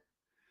fuck?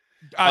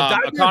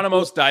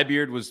 Economos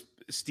Diebeard was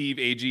Steve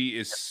Agee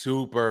is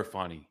super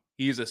funny.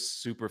 He's a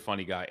super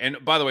funny guy.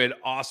 And by the way, an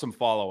awesome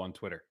follow on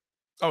Twitter.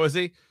 Oh, is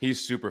he? He's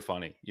super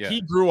funny. Yeah.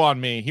 He grew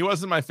on me. He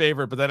wasn't my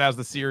favorite, but then as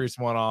the series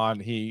went on,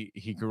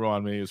 he grew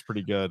on me. He was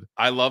pretty good.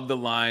 I love the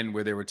line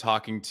where they were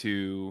talking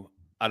to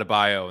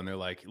Adebayo and they're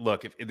like,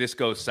 "Look, if this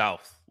goes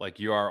south, like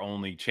you're our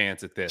only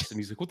chance at this." And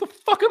he's like, "What the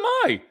fuck am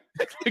I?"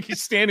 Like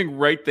he's standing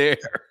right there.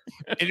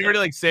 And he already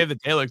like saved the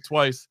day like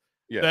twice.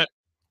 Yeah. That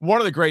one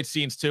of the great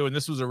scenes too, and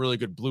this was a really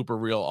good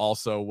blooper reel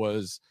also,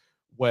 was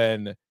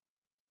when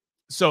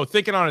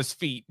thinking on his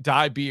feet,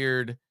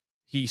 Diebeard,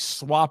 he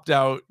swapped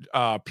out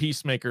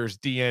Peacemaker's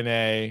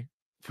DNA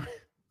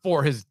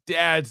for his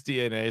dad's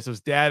DNA. So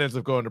his dad ends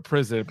up going to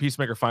prison.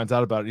 Peacemaker finds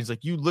out about it. He's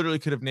like, "You literally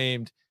could have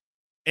named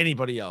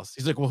anybody else."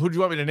 He's like, "Well, who do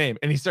you want me to name?"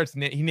 And he starts.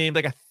 He named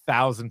like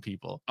 1,000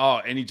 people. Oh,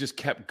 and he just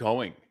kept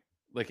going.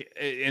 Like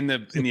in the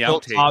Bill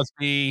outtake.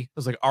 Cosby. It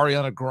was like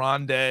Ariana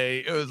Grande.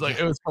 It was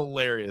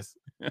hilarious.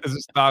 It was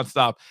just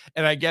nonstop.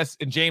 And I guess,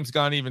 and James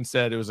Gunn even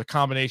said it was a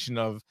combination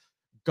of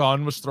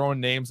Gunn was throwing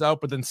names out,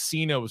 but then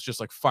Cena was just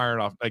like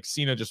firing off. Like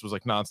Cena just was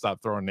like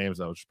nonstop throwing names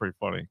out, which is pretty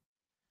funny.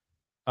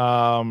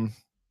 Like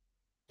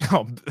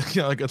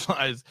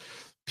it's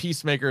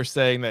Peacemaker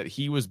saying that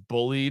he was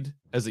bullied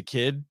as a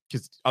kid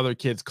because other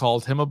kids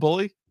called him a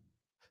bully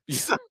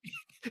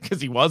because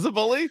he was a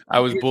bully.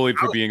 I was bullied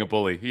for being a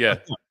bully. Yeah.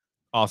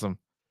 Awesome.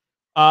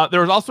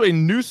 There was also a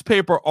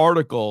newspaper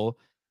article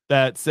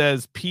that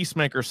says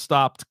Peacemaker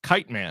stopped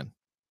Kite Man.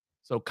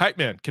 So Kite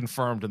Man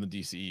confirmed in the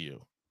DCEU.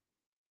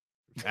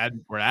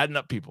 We're adding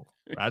up people.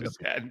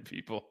 Adding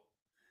people.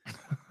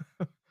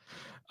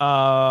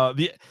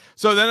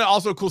 So then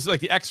also cool, like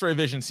the X-ray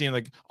vision, seeing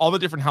like all the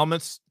different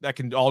helmets that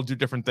can all do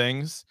different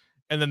things.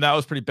 And then that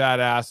was pretty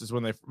badass is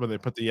when they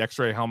put the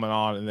X-ray helmet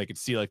on and they could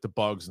see like the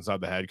bugs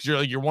inside the head,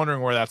 because you're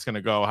wondering where that's going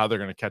to go, how they're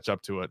going to catch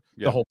up to it.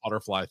 Yeah. The whole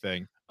butterfly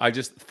thing. I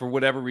just, for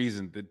whatever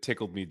reason, that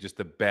tickled me, just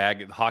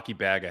the hockey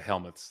bag of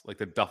helmets, like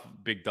the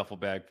big duffel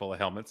bag full of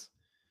helmets.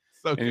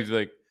 And he's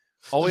like,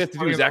 all we have to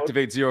do is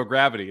activate zero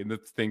gravity, and the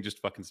thing just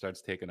fucking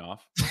starts taking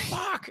off.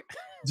 Fuck.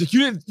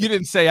 You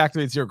didn't say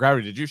activate zero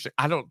gravity, did you?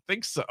 I don't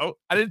think so.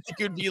 I didn't think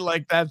it would be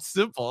like that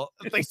simple.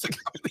 Thanks to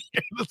the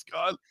air that's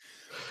gone.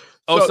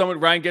 Oh, so,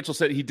 Ryan Getchell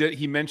said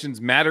he mentions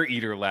Matter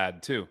Eater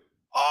Lad too.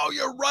 Oh,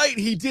 you're right.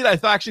 He did. I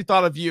actually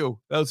thought of you.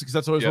 That was because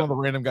that's always one of the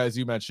random guys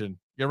you mentioned.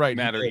 You're right.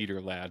 Matter Eater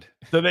Lad.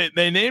 So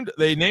they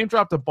name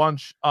dropped a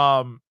bunch.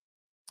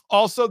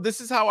 Also,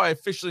 this is how I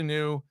officially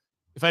knew,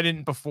 if I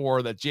didn't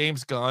before, that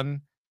James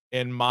Gunn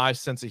and my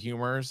sense of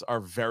humors are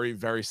very,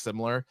 very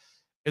similar.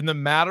 In the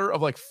matter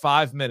of like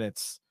 5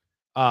 minutes,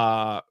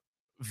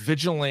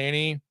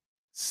 Vigilante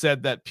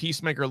said that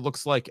Peacemaker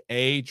looks like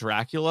a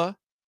Dracula.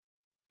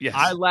 Yes.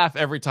 I laugh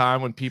every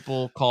time when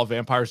people call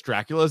vampires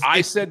Draculas.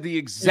 I said the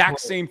exact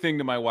same thing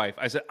to my wife.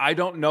 I said, I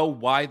don't know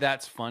why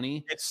that's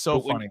funny. It's so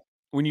funny.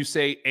 When you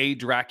say a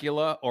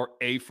Dracula or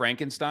a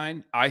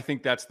Frankenstein, I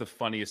think that's the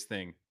funniest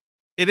thing.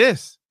 It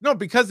is. No,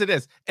 because it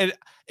is. And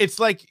it's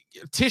like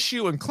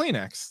tissue and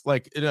Kleenex.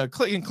 Like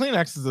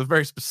Kleenex is a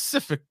very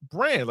specific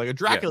brand. Like a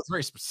Dracula is a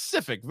very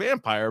specific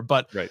vampire,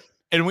 but right.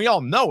 And we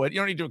all know it. You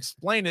don't need to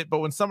explain it. But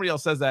when somebody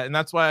else says that, and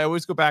that's why I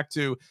always go back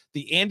to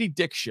the Andy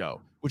Dick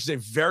Show, which is a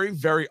very,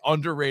 very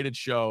underrated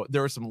show.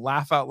 There were some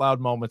laugh out loud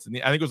moments. I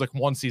think it was like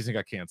one season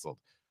got canceled.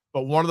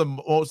 But one of the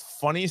most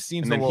funniest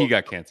scenes. And then he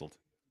got canceled.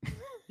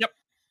 Yep.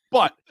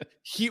 But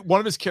one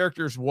of his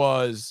characters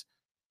was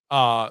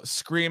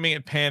screaming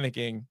and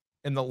panicking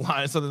in the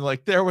line, something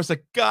like there was a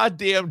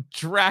goddamn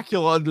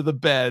Dracula under the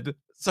bed.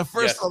 So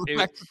first of all, the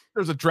fact that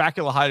there's a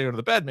Dracula hiding under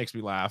the bed makes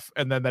me laugh,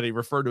 and then that he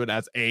referred to it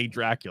as a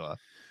Dracula.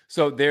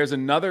 So there's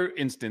another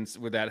instance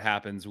where that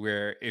happens,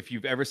 where if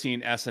you've ever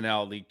seen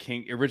SNL,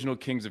 the original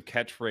Kings of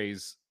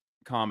Catchphrase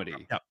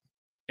comedy,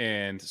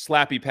 and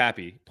Slappy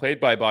Pappy, played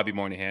by Bobby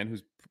Moynihan,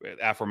 who's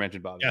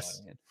aforementioned Bobby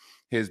Moynihan,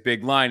 his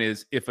big line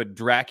is, "If a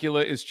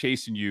Dracula is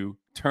chasing you,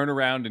 turn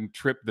around and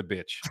trip the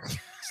bitch."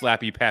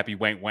 Slappy Pappy,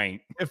 wank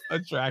wank. If a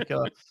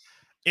Dracula.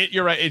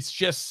 You're right. It's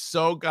just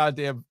so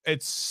goddamn.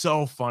 It's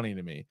so funny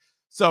to me.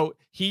 So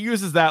he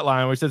uses that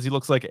line where he says he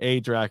looks like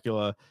a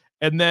Dracula,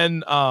 and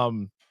then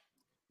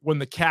when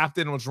the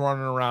captain was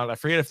running around, I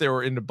forget if they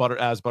were into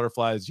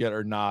butterflies yet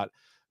or not,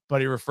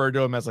 but he referred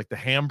to him as like the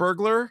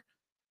Hamburglar.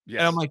 Yes.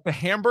 And I'm like, the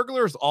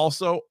Hamburglar is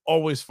also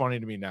always funny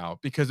to me now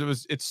because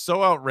it's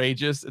so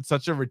outrageous. It's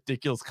such a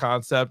ridiculous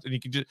concept, and you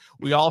can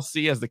we all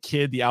see as the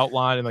kid the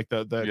outline and like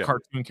the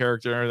cartoon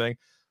character and everything.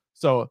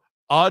 So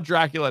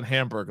Dracula and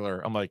Hamburglar,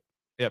 I'm like.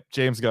 Yep,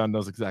 James Gunn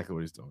knows exactly what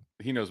he's doing.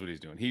 He knows what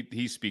he's doing.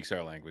 He speaks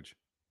our language.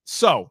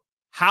 So,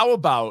 how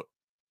about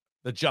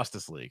the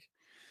Justice League?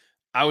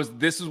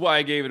 This is why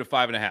I gave it a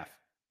 5.5.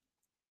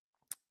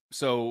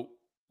 So,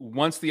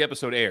 once the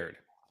episode aired,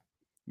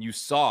 you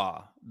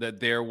saw that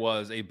there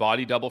was a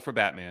body double for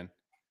Batman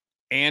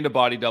and a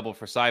body double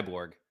for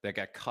Cyborg that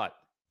got cut.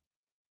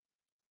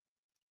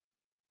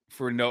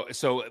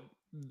 So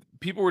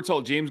people were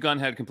told James Gunn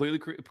had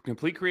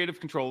complete creative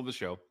control of the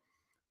show.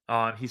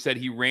 He said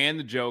he ran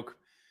the joke.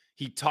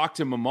 He talked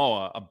to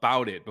Momoa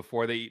about it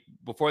before they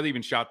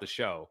even shot the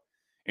show,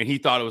 and he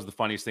thought it was the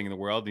funniest thing in the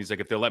world. And he's like,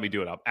 if they'll let me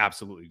do it, I'll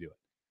absolutely do it.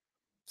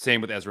 Same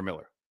with Ezra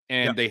Miller.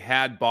 And they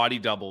had body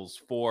doubles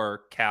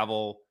for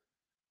Cavill,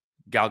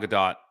 Gal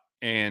Gadot,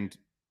 and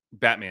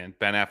Batman,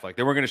 Ben Affleck.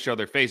 They weren't going to show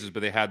their faces,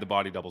 but they had the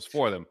body doubles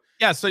for them.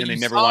 Yeah, so they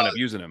never wound up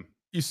using them.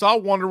 You saw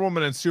Wonder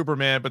Woman and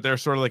Superman, but they're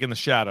sort of like in the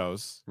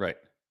shadows. Right.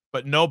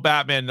 But no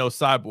Batman, no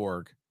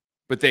Cyborg.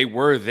 But they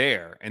were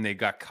there, and they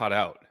got cut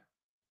out.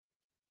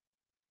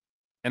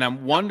 And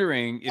I'm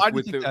wondering if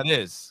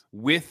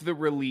with the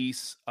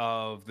release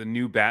of the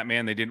new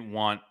Batman, they didn't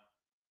want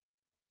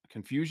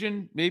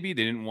confusion. Maybe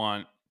they didn't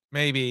want.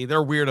 Maybe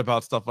they're weird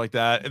about stuff like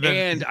that.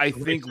 And I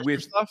think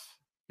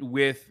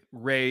with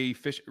Ray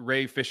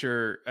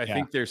Fisher, I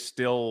think there's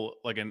still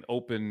like an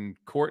open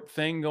court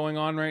thing going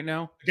on right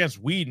now against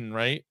Whedon,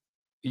 right?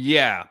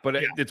 Yeah, but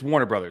it's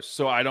Warner Brothers,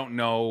 so I don't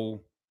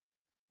know,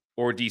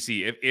 or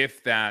DC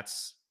if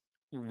that's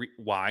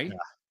why. Yeah.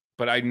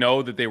 But I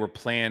know that they were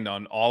planned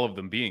on all of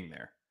them being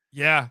there.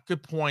 Yeah,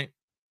 good point.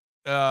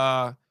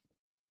 But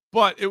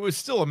it was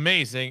still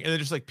amazing. And then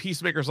just like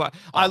Peacemaker's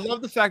I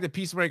love the fact that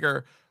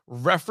Peacemaker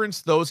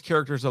referenced those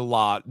characters a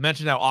lot,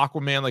 mentioned how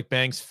Aquaman like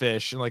bangs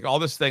fish and like all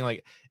this thing.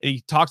 Like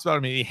he talks about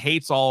him and he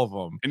hates all of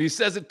them. And he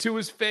says it to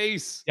his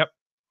face. Yep.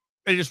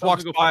 And he just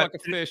walks by fuck a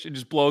fish and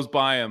just blows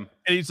by him.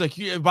 And he's like,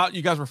 you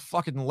guys were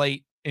fucking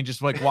late, and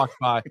just like walks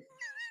by.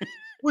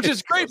 Which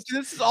is great.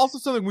 This is also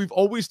something we've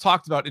always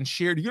talked about in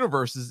shared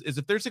universes is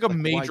if there's like a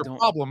major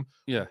problem,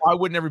 why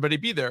wouldn't everybody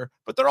be there?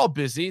 But they're all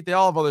busy. They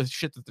all have other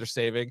shit that they're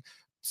saving.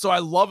 So I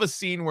love a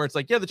scene where it's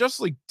like, yeah, the Justice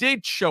League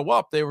did show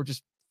up. They were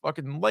just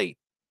fucking late.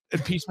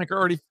 And Peacemaker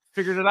already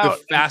figured it out.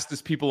 The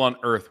fastest people on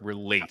Earth were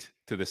late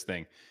to this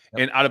thing.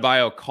 Yep. And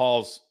Adebayo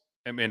calls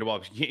Amanda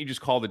Waller, can't you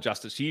just call the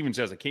Justice? She even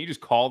says, like, can't you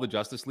just call the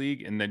Justice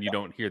League? And then you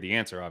don't hear the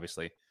answer,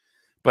 obviously.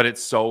 But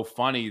it's so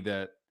funny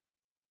that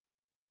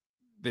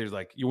there's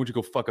like, you want to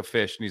go fuck a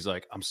fish? And he's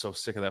like, I'm so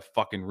sick of that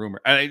fucking rumor.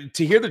 And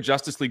to hear the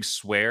Justice League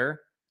swear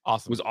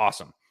was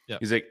awesome. Yeah.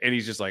 He's like, and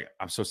he's just like,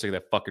 I'm so sick of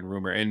that fucking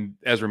rumor. And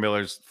Ezra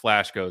Miller's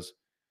Flash goes,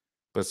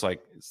 but it's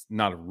like, it's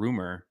not a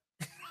rumor.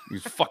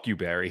 He's fuck you,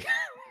 Barry.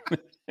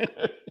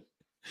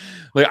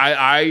 Like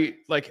I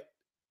like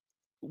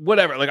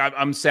whatever. Like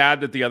I'm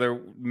sad that the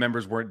other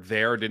members weren't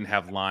there or didn't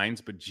have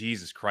lines, but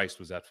Jesus Christ,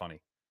 was that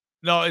funny?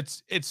 No,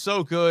 it's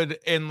so good.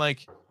 And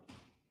like,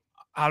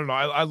 I don't know.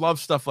 I love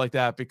stuff like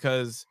that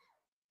because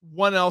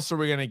when else are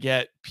we going to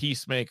get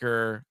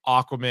Peacemaker,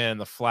 Aquaman,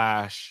 the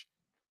Flash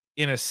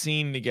in a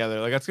scene together?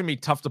 Like that's going to be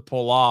tough to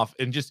pull off.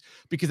 And just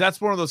because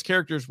that's one of those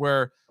characters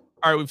where,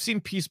 all right, we've seen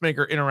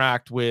Peacemaker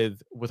interact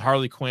with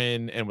Harley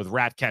Quinn and with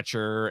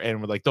Ratcatcher and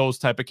with like those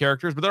type of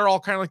characters, but they're all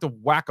kind of like the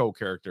wacko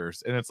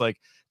characters. And it's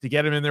like to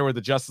get him in there with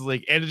the Justice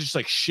League and to just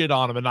like shit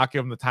on him and not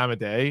give him the time of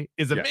day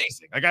is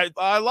amazing. Like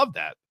I love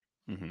that.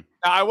 Mm-hmm.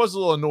 Now, I was a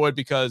little annoyed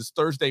because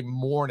Thursday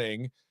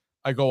morning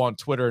I go on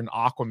Twitter and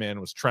Aquaman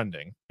was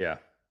trending. Yeah.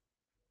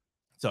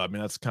 So I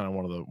mean that's kind of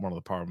one of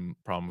the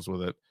problems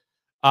with it.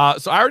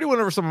 So I already went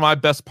over some of my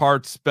best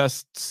parts,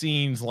 best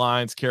scenes,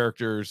 lines,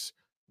 characters.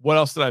 What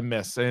else did I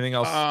miss? Anything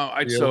else?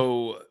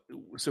 So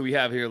we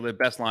have here the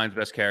best lines,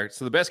 best character.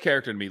 So the best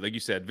character to me, like you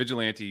said,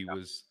 Vigilante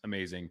was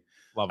amazing.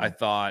 Love him. I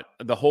thought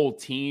the whole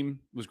team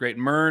was great.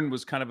 Myrn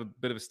was kind of a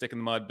bit of a stick in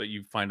the mud, but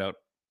you find out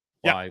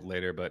why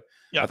later. But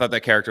I thought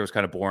that character was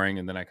kind of boring,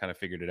 and then I kind of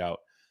figured it out.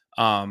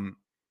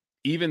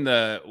 Even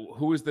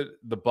who was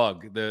the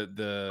bug?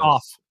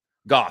 The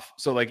Goff.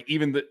 So like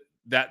even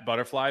that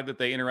butterfly that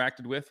they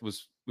interacted with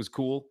was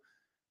cool.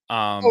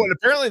 And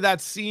apparently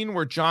that scene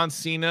where John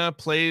Cena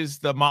plays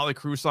the Motley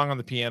Crue song on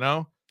the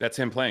piano, that's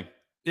him playing.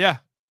 Yeah,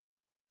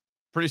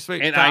 pretty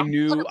sweet. And I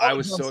knew I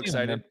was so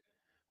excited,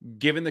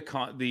 given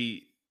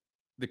the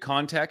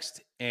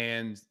context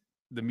and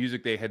the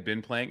music they had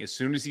been playing. As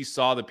soon as he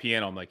saw the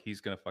piano, I'm like,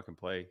 he's gonna fucking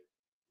play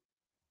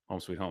Home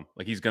Sweet Home.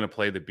 Like he's gonna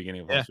play the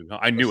beginning of Home Sweet Home.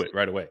 I knew it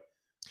right away.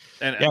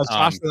 And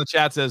Josh in the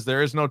chat says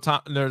there's no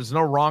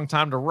wrong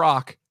time to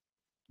rock.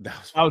 That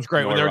was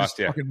great when they were just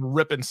fucking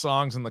ripping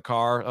songs in the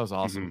car. That was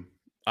awesome.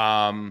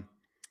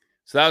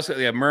 So that was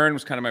Murn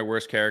was kind of my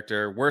worst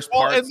character. Worst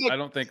parts. I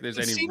don't think there's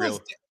any real.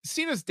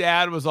 Cena's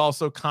dad was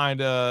also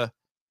kind of.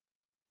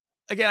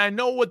 Again, I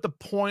know what the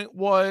point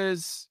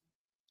was,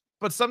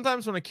 but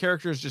sometimes when a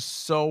character is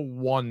just so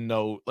one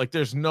note, like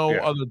there's no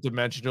other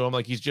dimension to him,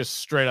 like he's just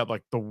straight up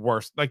like the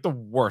worst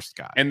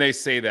guy. And they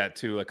say that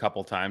too a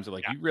couple times.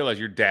 Like you realize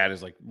your dad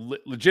is like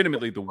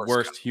legitimately the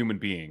worst human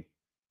being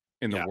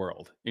in the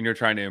world, and you're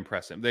trying to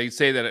impress him. They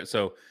say that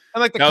so.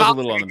 And like the that cops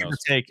was a little on the nose.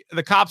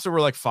 The cops were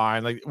like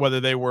fine, like whether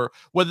they were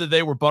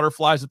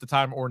butterflies at the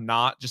time or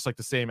not, just like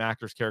the same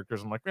actors,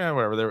 characters. I'm like,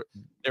 whatever.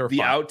 They were the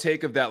fine.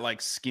 Outtake of that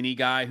like skinny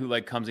guy who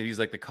like comes in. He's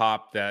like the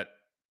cop that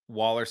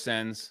Waller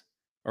sends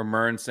or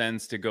Murn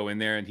sends to go in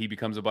there, and he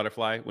becomes a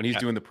butterfly when he's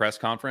doing the press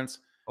conference.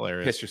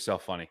 Hilarious. Piss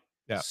yourself funny.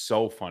 Yeah,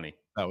 so funny.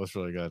 That was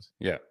really good.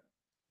 Yeah.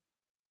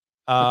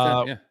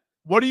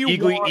 What do you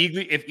want?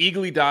 If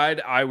Eagly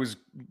died, I was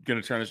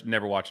gonna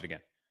never watch it again.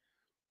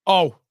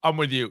 Oh, I'm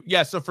with you.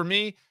 Yeah. So for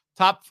me,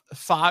 top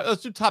 5.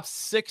 Let's do top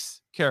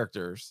 6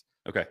 characters.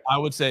 Okay. I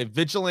would say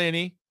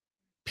Vigilante,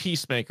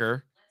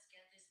 Peacemaker,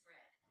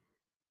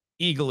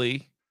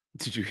 Eagly.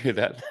 Did you hear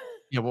that?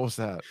 Yeah. What was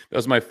that? That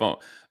was my phone.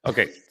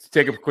 Okay. Let's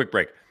take a quick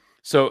break.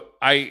 So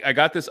I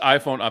got this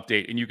iPhone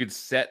update, and you could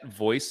set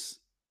voice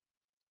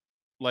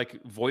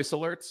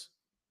alerts.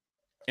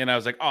 And I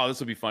was like, oh, this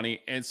will be funny.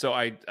 And so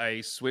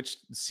I switched.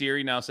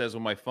 Siri now says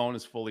when my phone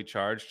is fully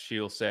charged,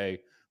 she'll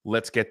say,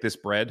 let's get this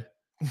bread.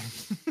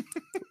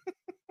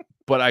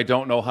 But I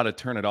don't know how to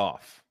turn it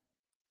off.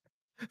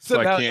 So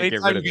I can't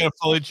get rid of it.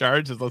 Fully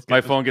charged,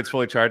 my phone gets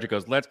fully charged. It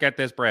goes, let's get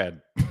this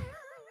bread.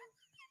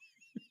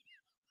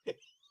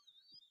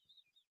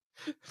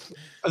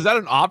 Is that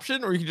an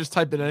option, or you can just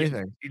type in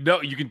anything?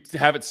 No, you can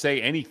have it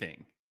say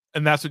anything.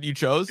 And that's what you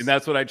chose? And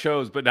that's what I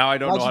chose. But now I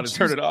don't know how to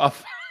turn it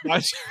off.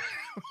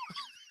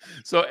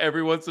 So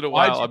every once in a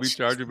while, I'll be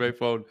charging my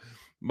phone.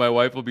 My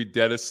wife will be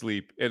dead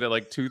asleep. And at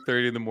like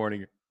 2:30 in the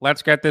morning,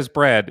 let's get this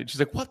bread. And she's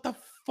like, what the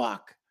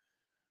fuck?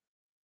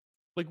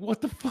 Like,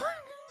 what the fuck?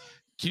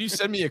 Can you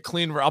send me a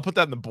clean? I'll put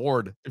that in the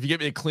board. If you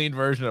get me a clean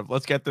version of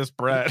let's get this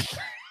bread.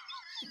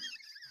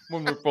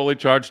 When we're fully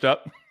charged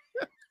up.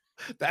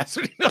 That's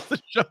when you know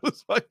the show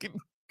is fucking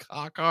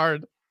cock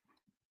hard.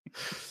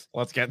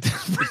 Let's get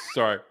this bread.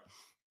 Sorry.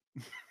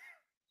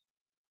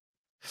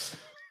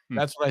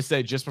 That's what I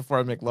say just before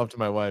I make love to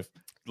my wife.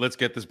 Let's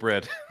get this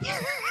bread.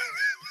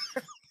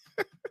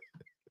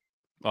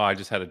 Oh, I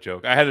just had a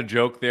joke. I had a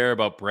joke there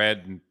about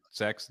bread and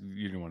sex.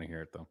 You didn't want to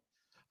hear it, though.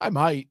 I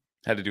might.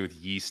 Had to do with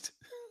yeast.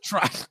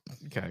 Try.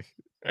 Okay.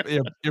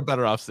 You're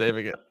better off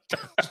saving it.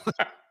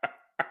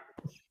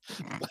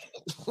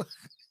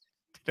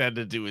 Had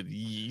to do with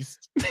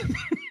yeast.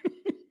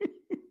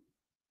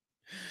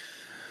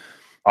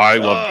 I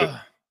loved it.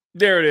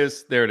 There it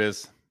is. There it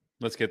is.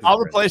 Let's get this I'll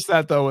bread. replace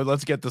that, though, with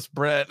let's get this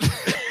bread.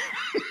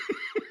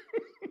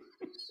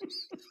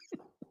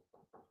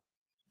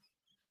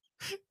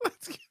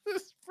 Let's get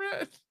this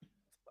bread.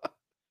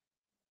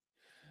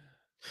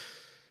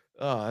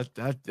 Oh,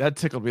 that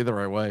tickled me the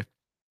right way.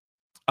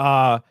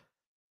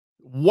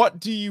 What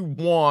do you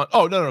want?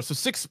 Oh, no. So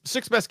six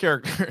best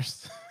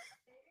characters.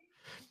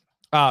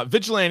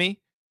 Vigilante,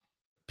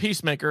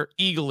 Peacemaker,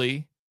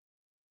 Eagly,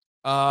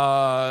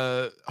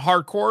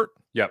 Hardcourt.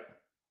 Yep.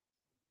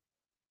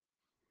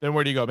 Then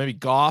where do you go? Maybe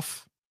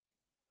Goff.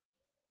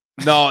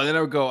 No, and then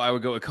I would go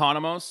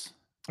Economos.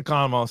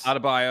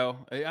 Adebayo.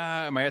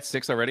 Am I at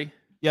 6 already?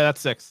 Yeah, that's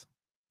 6.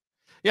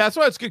 Yeah, that's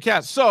why it's good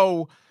cast.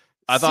 So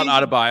I thought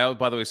Adebayo,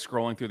 by the way,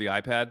 scrolling through the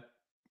iPad,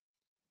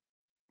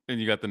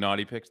 and you got the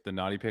naughty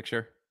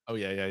picture. Oh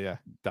yeah.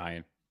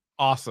 Dying.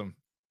 Awesome.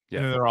 Yeah.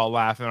 And then they're all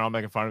laughing, they're all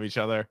making fun of each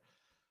other.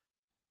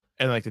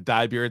 And like the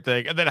dye beard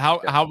thing. And then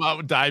how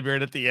about dye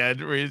beard at the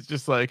end where he's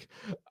just like,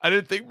 I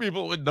didn't think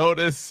people would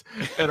notice.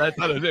 And I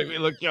thought it'd make me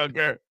look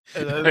younger.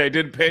 And then, I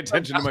didn't pay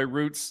attention to my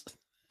roots.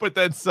 But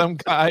then some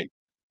guy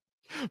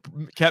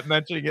kept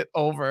mentioning it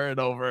over and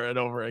over and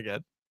over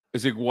again.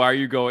 It's like, why are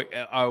you going?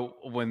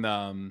 When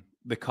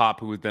the cop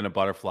who was then a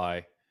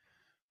butterfly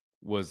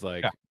was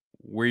like,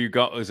 where you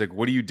go? It's like,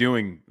 what are you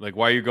doing? Like,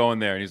 why are you going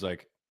there? And he's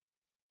like,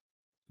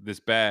 this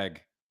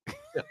bag.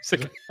 It's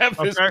like, have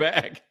this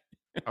bag.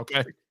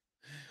 Okay.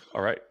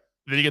 All right.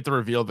 Then you get to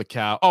reveal the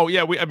cow. Oh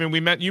yeah,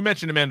 you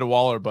mentioned Amanda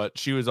Waller, but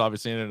she was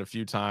obviously in it a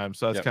few times,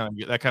 so that's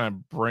kind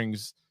of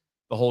brings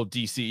the whole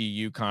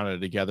DCEU kind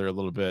of together a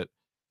little bit.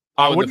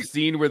 The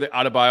scene where the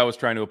Adebayo was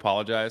trying to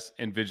apologize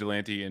and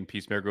Vigilante and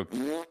Peacemaker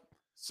go,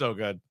 so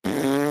good.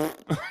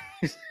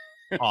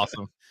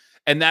 Awesome.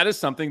 And that is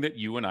something that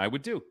you and I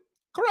would do.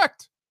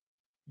 Correct.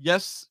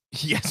 Yes,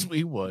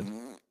 we would.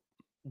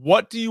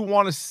 What do you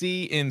want to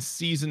see in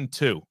season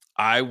 2?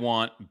 I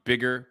want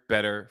bigger,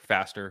 better,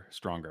 faster,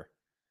 stronger.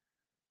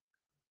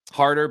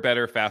 Harder,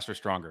 better, faster,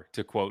 stronger,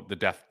 to quote the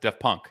Def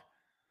Punk.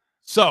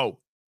 So,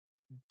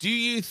 do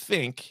you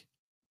think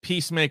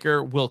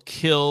Peacemaker will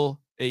kill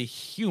a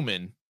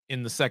human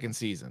in the second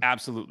season?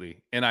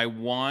 Absolutely. And I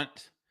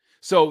want...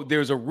 So,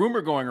 there's a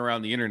rumor going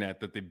around the internet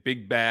that the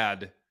big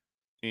bad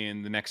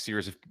in the next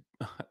series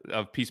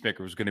of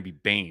Peacemaker was going to be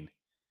Bane.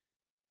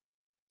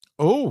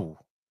 Oh,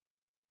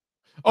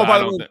 But by I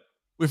the don't way, thi-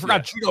 we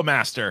forgot Judo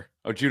Master.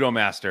 Oh, Judo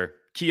Master.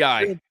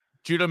 Ki.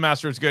 Judo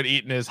Master is good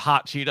eating his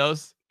hot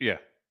Cheetos. Yeah.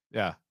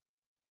 Yeah.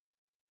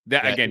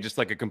 That Yeah, again, just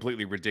like a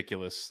completely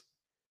ridiculous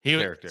He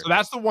character. So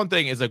that's the one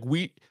thing is like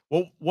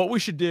what we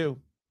should do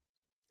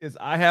is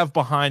I have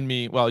behind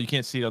me, well, you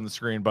can't see it on the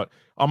screen, but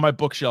on my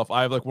bookshelf,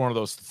 I have like one of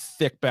those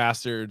thick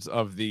bastards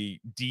of the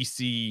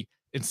DC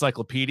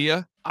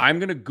encyclopedia. I'm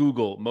going to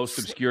Google most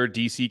obscure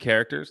DC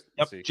characters.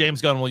 Yep.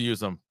 James Gunn will use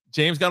them.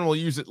 James Gunn will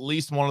use at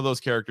least one of those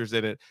characters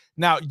in it.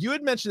 Now, you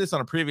had mentioned this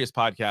on a previous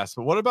podcast,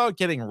 but what about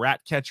getting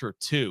Ratcatcher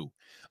 2?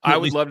 I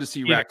would love to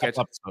see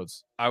Ratcatcher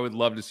episodes. I would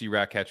love to see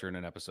Ratcatcher in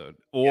an episode.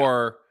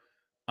 Or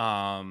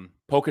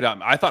Polka Dot.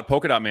 I thought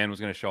Polka Dot Man was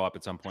going to show up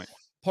at some point.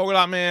 Polka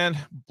Dot Man,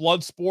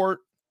 Bloodsport.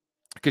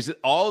 Because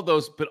all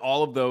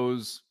of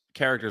those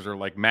characters are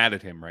like mad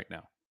at him right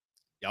now.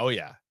 Oh,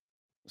 yeah.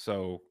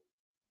 So,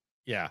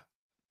 yeah.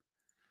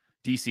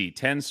 DC,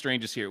 10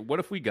 strangest here. What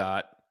if we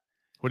got...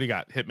 What do you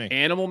got? Hit me.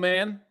 Animal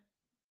Man.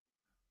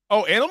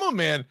 Oh, Animal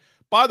Man.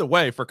 By the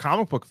way, for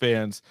comic book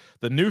fans,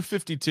 the New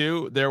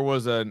 52, there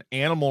was an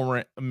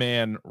Animal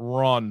Man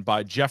run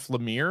by Jeff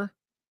Lemire.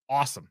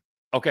 Awesome.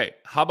 Okay,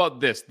 how about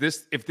this?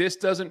 If this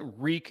doesn't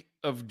reek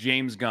of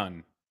James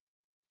Gunn,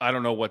 I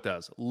don't know what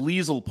does.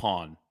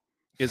 Lieselpawn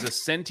is a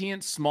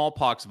sentient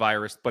smallpox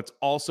virus, but it's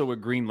also a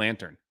Green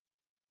Lantern.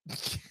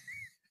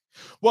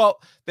 Well,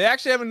 they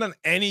actually haven't done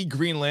any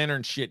Green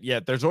Lantern shit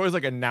yet. There's always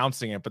like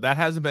announcing it, but that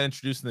hasn't been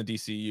introduced in the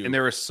DCU. And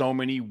there are so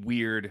many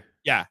weird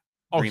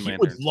Green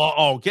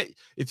Lanterns.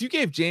 If you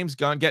gave James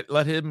Gunn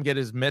let him get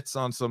his mitts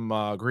on some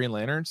Green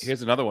Lanterns.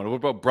 Here's another one. What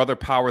about Brother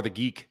Power the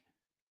Geek?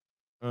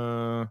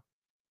 Uh,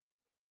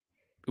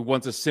 Who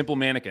once a simple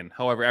mannequin.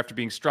 However, after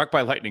being struck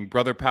by lightning,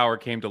 Brother Power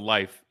came to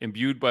life,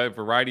 imbued by a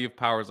variety of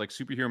powers like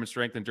superhuman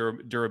strength and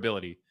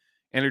durability,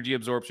 energy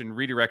absorption,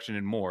 redirection,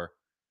 and more.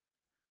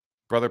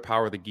 Brother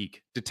Power the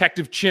Geek.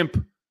 Detective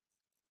Chimp.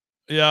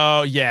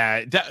 Oh,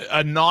 yeah.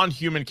 A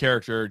non-human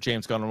character,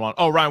 James Gunn would want.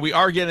 Oh, Ryan, we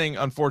are getting,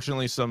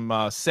 unfortunately, some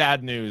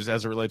sad news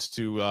as it relates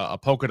to a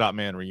Polka Dot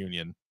Man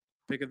reunion.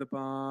 Pick of the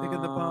bomb. Pick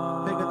of the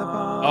bomb. Pick of the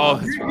bomb. Oh,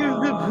 that's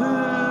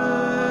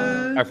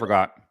right. I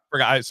forgot.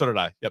 So did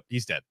I. Yep,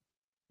 he's dead.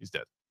 He's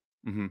dead.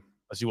 Mm-hmm.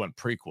 Unless you went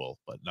prequel,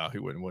 but no, he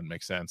wouldn't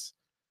make sense.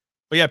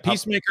 But yeah,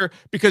 Peacemaker,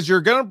 because you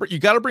got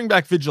to bring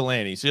back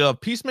Vigilante. So you have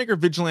Peacemaker,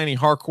 Vigilante,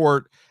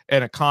 Harcourt,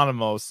 and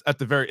Economos at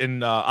the very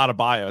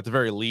Adebayo at the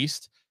very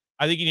least.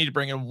 I think you need to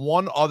bring in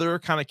one other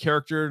kind of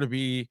character to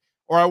be,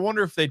 or I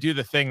wonder if they do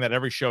the thing that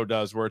every show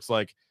does, where it's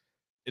like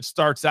it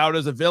starts out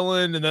as a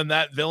villain and then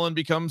that villain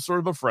becomes sort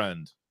of a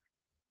friend.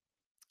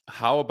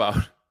 How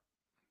about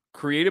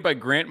created by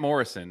Grant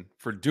Morrison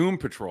for Doom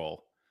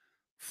Patrol,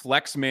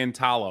 Flex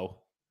Mantallo,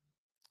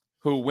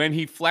 who when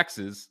he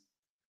flexes,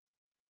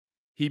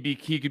 he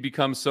could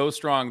become so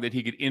strong that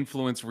he could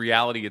influence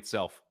reality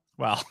itself.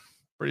 Wow,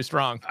 pretty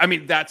strong. I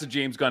mean, that's a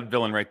James Gunn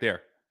villain right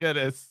there. It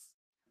is.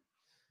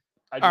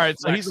 All right,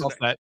 so he's all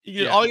set.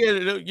 All you gotta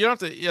do, you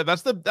don't have to. Yeah,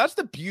 that's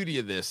the beauty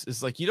of this.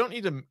 Is like you don't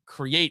need to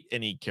create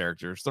any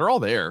characters; they're all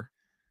there.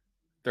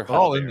 They're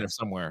all in there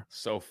somewhere.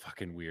 So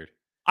fucking weird.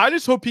 I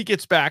just hope he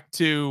gets back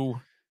to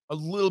a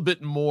little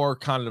bit more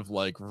kind of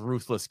like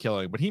ruthless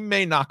killing, but he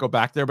may not go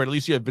back there. But at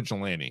least you have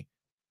Vigilante.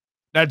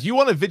 Now, do you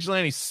want a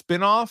Vigilante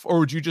spinoff, or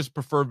would you just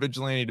prefer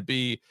Vigilante to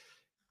be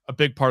a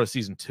big part of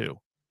season 2?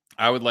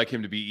 I would like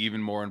him to be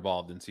even more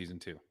involved in season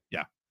 2.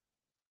 Yeah.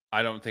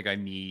 I don't think I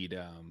need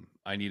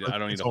I don't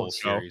need a whole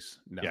series.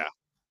 No. Yeah.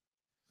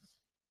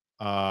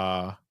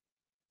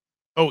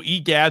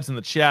 Egads in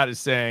the chat is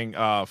saying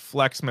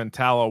Flex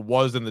Mantallo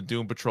was in the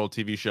Doom Patrol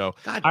TV show.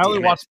 I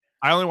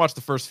only watched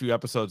the first few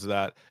episodes of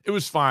that. It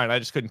was fine. I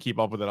just couldn't keep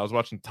up with it. I was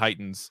watching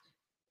Titans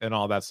and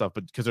all that stuff,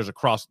 but because there's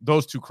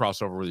those two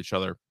crossover with each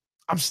other.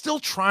 I'm still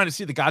trying to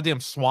see the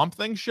goddamn Swamp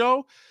Thing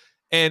show,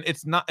 and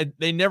it's not.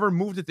 They never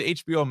moved it to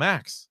HBO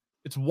Max.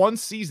 It's one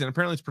season.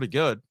 Apparently, it's pretty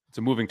good. It's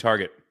a moving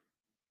target.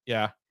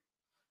 Yeah.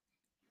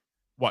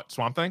 What,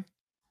 Swamp Thing?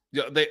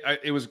 Yeah,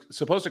 it was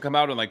supposed to come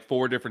out on like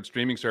 4 different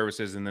streaming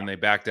services, and then they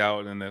backed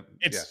out. And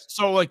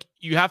so like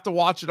you have to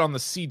watch it on the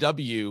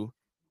CW,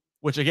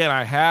 which again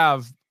I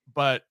have,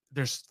 but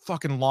there's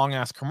fucking long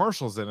ass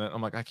commercials in it.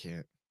 I'm like, I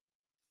can't.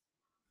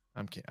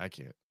 I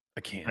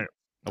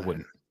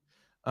wouldn't.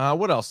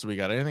 What else do we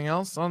got? Anything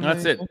else on?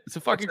 That's it. It's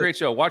a fucking great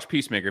show. Watch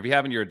Peacemaker. If you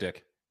haven't, you're a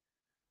dick.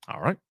 All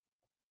right.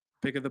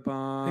 Pick of the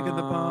bomb. Pick of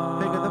the bomb.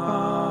 Pick of the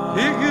bomb.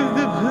 Pick of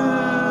the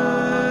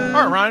bomb.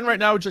 All right, Ryan, right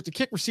now, would you like to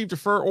kick, receive,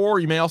 defer, or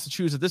you may also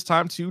choose at this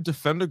time to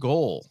defend a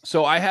goal?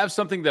 So I have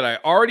something that I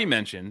already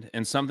mentioned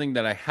and something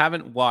that I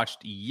haven't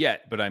watched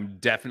yet, but I'm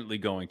definitely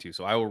going to.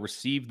 So I will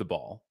receive the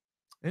ball.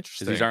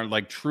 Interesting. These aren't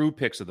like true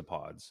picks of the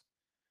pods.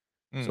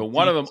 So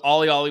one of them,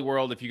 Ollie Ollie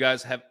World. If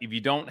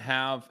you don't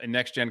have a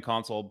next gen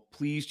console,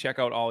 please check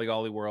out Ollie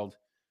Ollie World.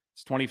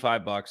 It's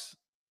 $25.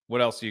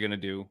 What else are you going to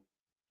do?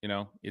 You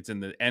know, it's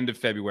in the end of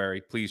February.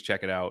 Please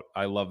check it out.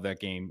 I love that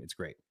game. It's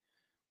great.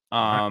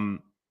 And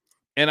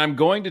I'm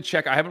going to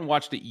check. I haven't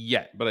watched it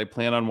yet, but I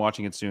plan on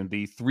watching it soon.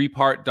 The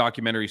 3-part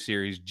documentary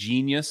series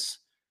Genius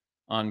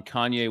on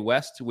Kanye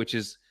West, which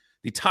is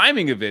the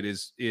timing of it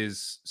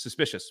is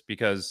suspicious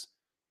because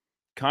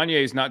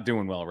Kanye is not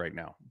doing well right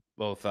now,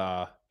 both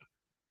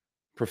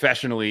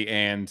professionally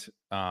and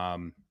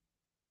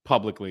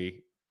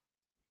publicly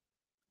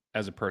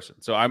as a person.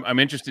 So I'm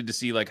interested to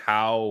see like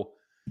how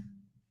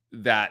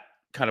that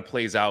kind of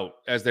plays out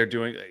as they're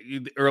doing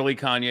early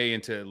Kanye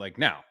into like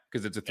now,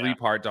 because it's a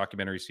 3-part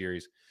documentary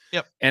series.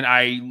 Yep. And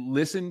I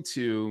listened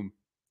to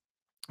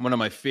one of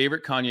my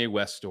favorite Kanye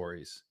West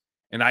stories,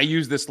 and I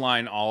use this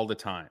line all the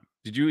time.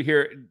 Did you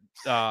hear?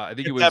 I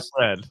think it was that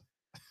bread.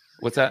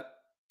 What's that?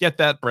 Get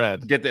that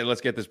bread.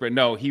 Let's get this bread.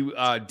 No,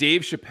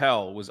 Dave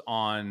Chappelle was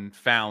on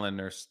Fallon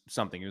or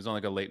something. He was on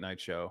like a late night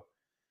show,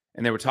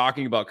 and they were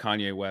talking about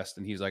Kanye West,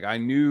 and he's like, I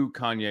knew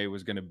Kanye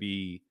was going to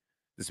be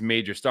this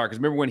major star. Because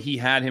remember when he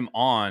had him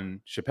on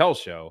Chappelle's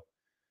show,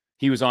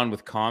 he was on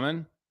with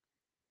Common,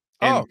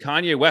 and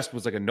Kanye West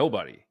was like a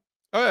nobody.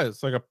 Oh, yeah,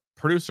 it's like a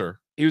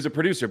producer. He was a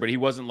producer, but he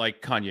wasn't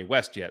like Kanye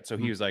West yet. So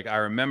he was like, I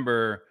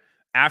remember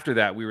after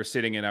that, we were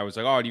sitting and I was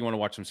like, oh, do you want to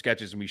watch some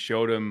sketches? And we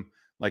showed him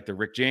like the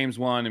Rick James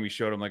one, and we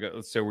showed him like,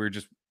 so we were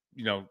just,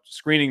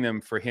 screening them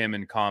for him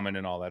and Common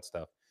and all that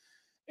stuff.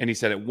 And he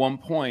said at one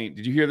point,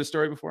 did you hear the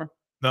story before?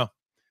 No.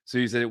 So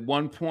he said at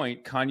one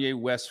point, Kanye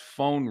West's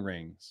phone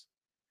rings.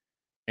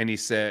 And he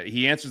said,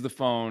 he answers the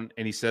phone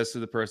and he says to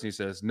the person, he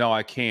says, no,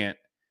 I can't.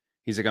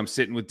 He's like, I'm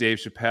sitting with Dave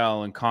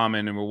Chappelle and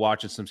Common and we're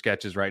watching some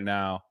sketches right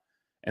now.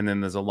 And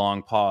then there's a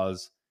long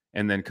pause.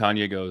 And then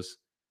Kanye goes,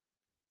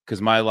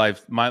 because my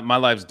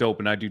life's dope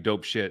and I do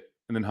dope shit.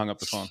 And then hung up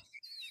the phone.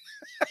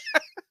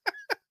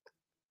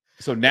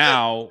 So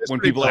now when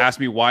people ask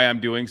me why I'm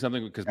doing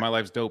something, because my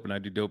life's dope and I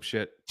do dope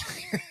shit.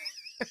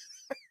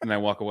 And I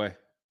walk away.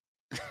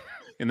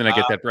 And then I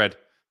get that bread.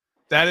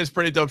 That is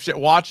pretty dope shit.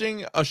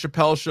 Watching a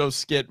Chappelle Show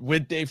skit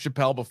with Dave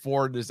Chappelle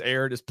before it is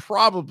aired is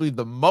probably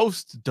the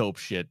most dope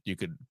shit you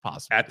could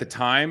possibly At the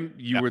time,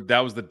 that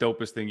was the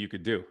dopest thing you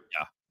could do.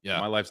 Yeah.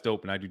 My life's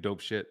dope and I do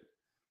dope shit.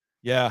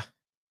 Yeah.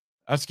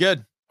 That's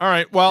good. All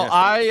right. Well,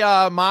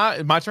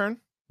 my turn.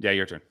 Yeah,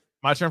 your turn.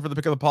 My turn for the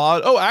pick of the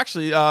pod. Oh,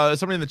 actually,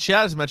 somebody in the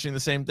chat is mentioning the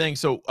same thing.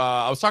 So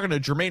I was talking to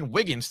Jermaine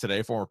Wiggins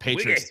today, former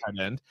Patriots tight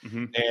end,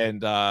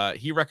 and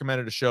he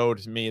recommended a show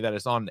to me that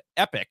is on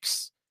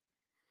Epix,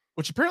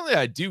 which apparently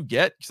I do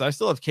get because I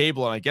still have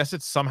cable, and I guess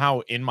it's somehow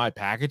in my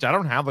package. I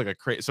don't have like a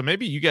crate, so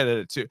maybe you get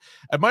it too.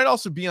 It might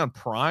also be on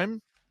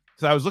Prime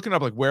because I was looking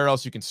up like where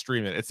else you can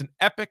stream it. It's an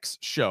Epix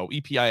show,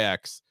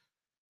 EPIX,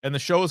 and the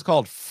show is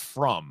called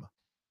From.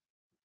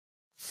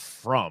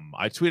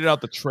 I tweeted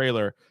out the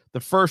trailer. The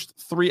first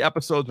 3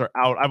 episodes are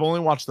out. I've only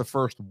watched the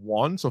first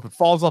one, so if it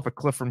falls off a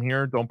cliff from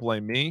here, don't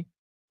blame me.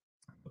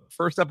 The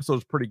first episode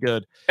is pretty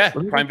good. Yeah,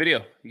 Prime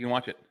Video. You can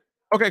watch it.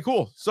 Okay,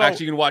 cool. So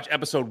actually, you can watch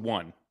episode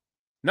 1.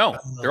 No,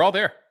 they're all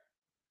there.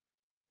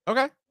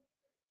 Okay.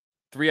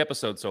 3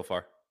 episodes so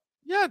far.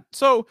 Yeah,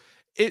 so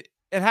it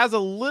has a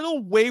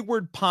little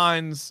Wayward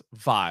Pines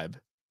vibe.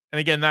 And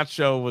again, that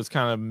show was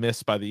kind of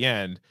missed by the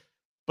end.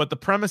 But the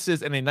premise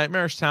is in a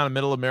nightmarish town in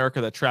middle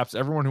America that traps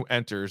everyone who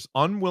enters,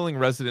 unwilling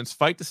residents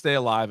fight to stay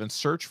alive and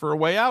search for a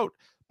way out,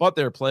 but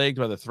they're plagued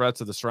by the threats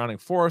of the surrounding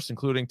forest,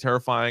 including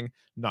terrifying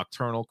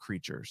nocturnal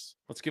creatures.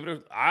 Let's give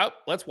it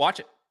let's watch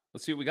it.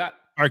 Let's see what we got.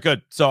 All right,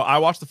 good. So I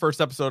watched the first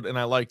episode and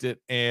I liked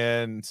it.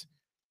 And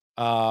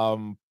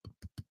I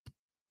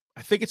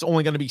think it's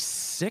only going to be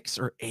 6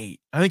 or 8.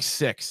 I think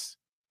 6.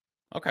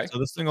 Okay. So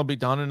this thing will be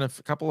done in a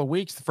couple of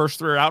weeks. The first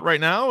 3 are out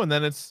right now, and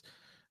then it's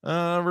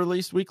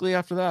released weekly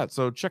after that.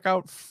 So check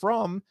out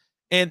From.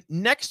 And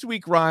next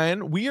week,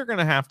 Ryan, we are going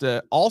to have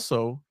to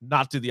also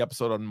not do the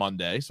episode on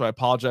Monday. So I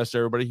apologize to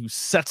everybody who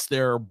sets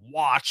their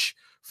watch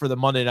for the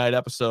Monday night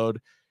episode.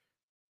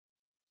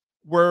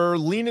 We're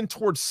leaning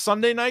towards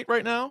Sunday night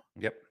right now.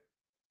 Yep.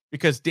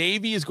 Because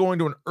Davey is going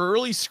to an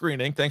early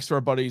screening, thanks to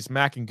our buddies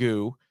Mac and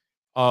Goo,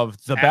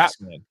 of The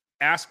Batman.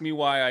 Ask me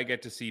why I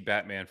get to see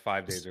Batman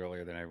 5 days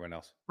earlier than everyone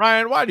else.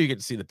 Ryan, why do you get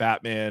to see the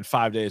Batman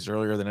 5 days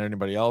earlier than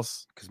anybody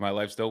else? Because my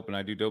life's dope and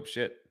I do dope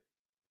shit.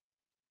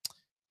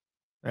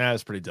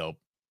 That's pretty dope.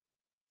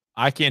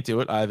 I can't do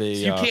it. I have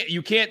a.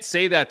 You can't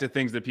say that to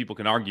things that people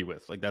can argue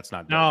with. Like that's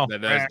not dope. No,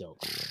 that is dope.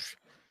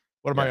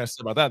 What am I going to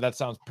say about that? That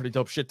sounds pretty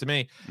dope shit to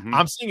me.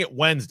 I'm seeing it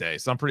Wednesday,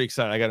 so I'm pretty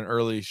excited. I got an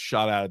early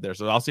shot out of there,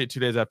 so I'll see it 2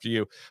 days after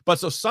you. But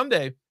so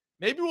Sunday,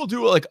 maybe we'll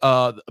do like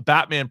a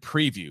Batman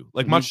preview,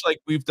 like much like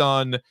we've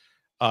done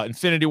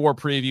Infinity War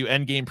preview,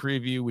 Endgame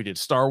preview. We did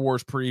Star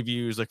Wars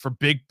previews. Like for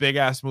big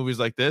ass movies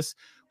like this,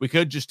 we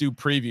could just do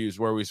previews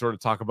where we sort of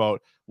talk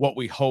about what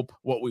we hope,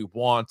 what we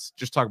want,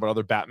 just talk about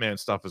other Batman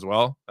stuff as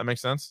well. That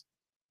makes sense?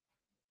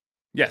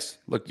 Yes.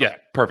 Look, yeah,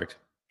 perfect.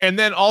 And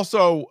then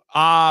also,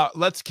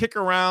 let's kick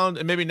around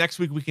and maybe next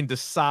week we can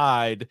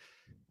decide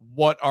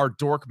what our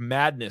Dork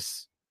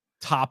Madness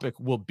topic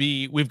will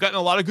be. We've gotten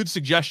a lot of good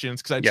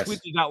suggestions because I tweeted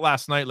it out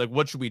last night, like,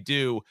 what should we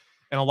do?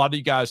 And a lot of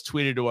you guys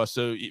tweeted to us.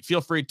 So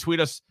feel free to tweet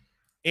us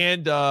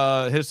and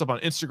hit us up on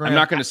Instagram. I'm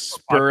not going to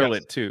spurl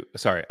it too.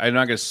 Sorry, I'm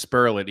not going to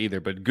spurl it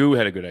either, but Goo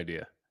had a good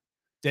idea.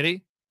 Did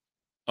he?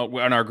 Oh,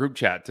 on our group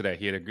chat today,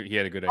 he had a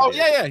good idea. Oh,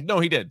 yeah. No,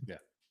 he did.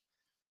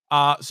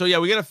 Yeah. So yeah,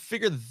 we got to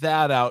figure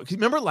that out. 'Cause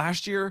remember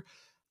last year,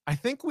 I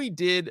think we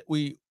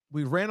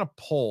ran a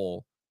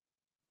poll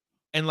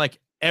and like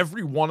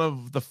every one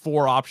of the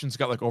 4 options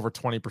got like over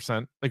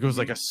 20%. Like it was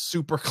like a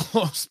super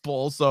close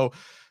poll. So,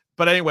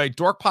 but anyway,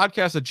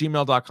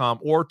 dorkpodcast@gmail.com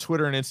or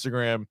Twitter and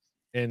Instagram,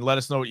 and let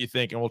us know what you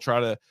think. And we'll try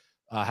to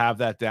have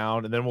that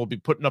down. And then we'll be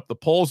putting up the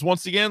polls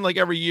once again, like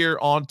every year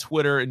on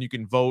Twitter, and you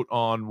can vote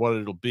on what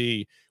it'll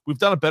be. We've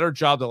done a better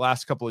job the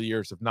last couple of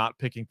years of not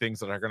picking things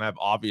that are going to have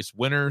obvious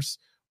winners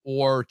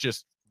or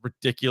just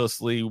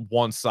ridiculously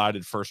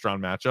one-sided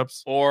first-round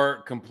matchups,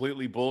 or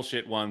completely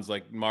bullshit ones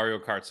like Mario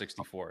Kart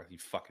 64. You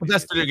fucking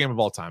best video game of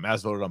all time,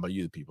 as voted on by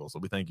you, the people. So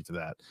we thank you for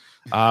that.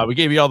 We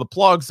gave you all the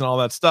plugs and all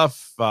that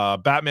stuff.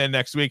 Batman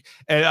next week,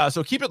 and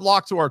so keep it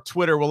locked to our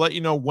Twitter. We'll let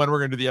you know when we're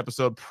going to do the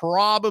episode,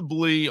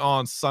 probably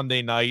on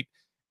Sunday night,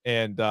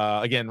 and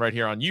again right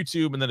here on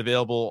YouTube, and then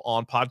available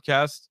on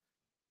podcast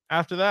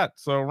after that.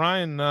 So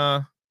Ryan,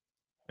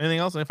 anything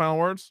else? Any final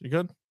words? You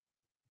good?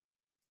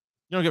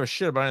 You don't give a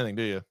shit about anything,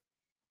 do you?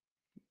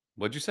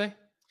 What'd you say?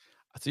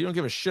 So you don't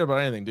give a shit about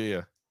anything, do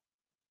you?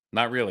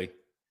 Not really.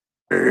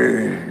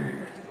 Give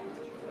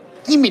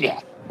me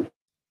that.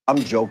 I'm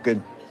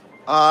joking.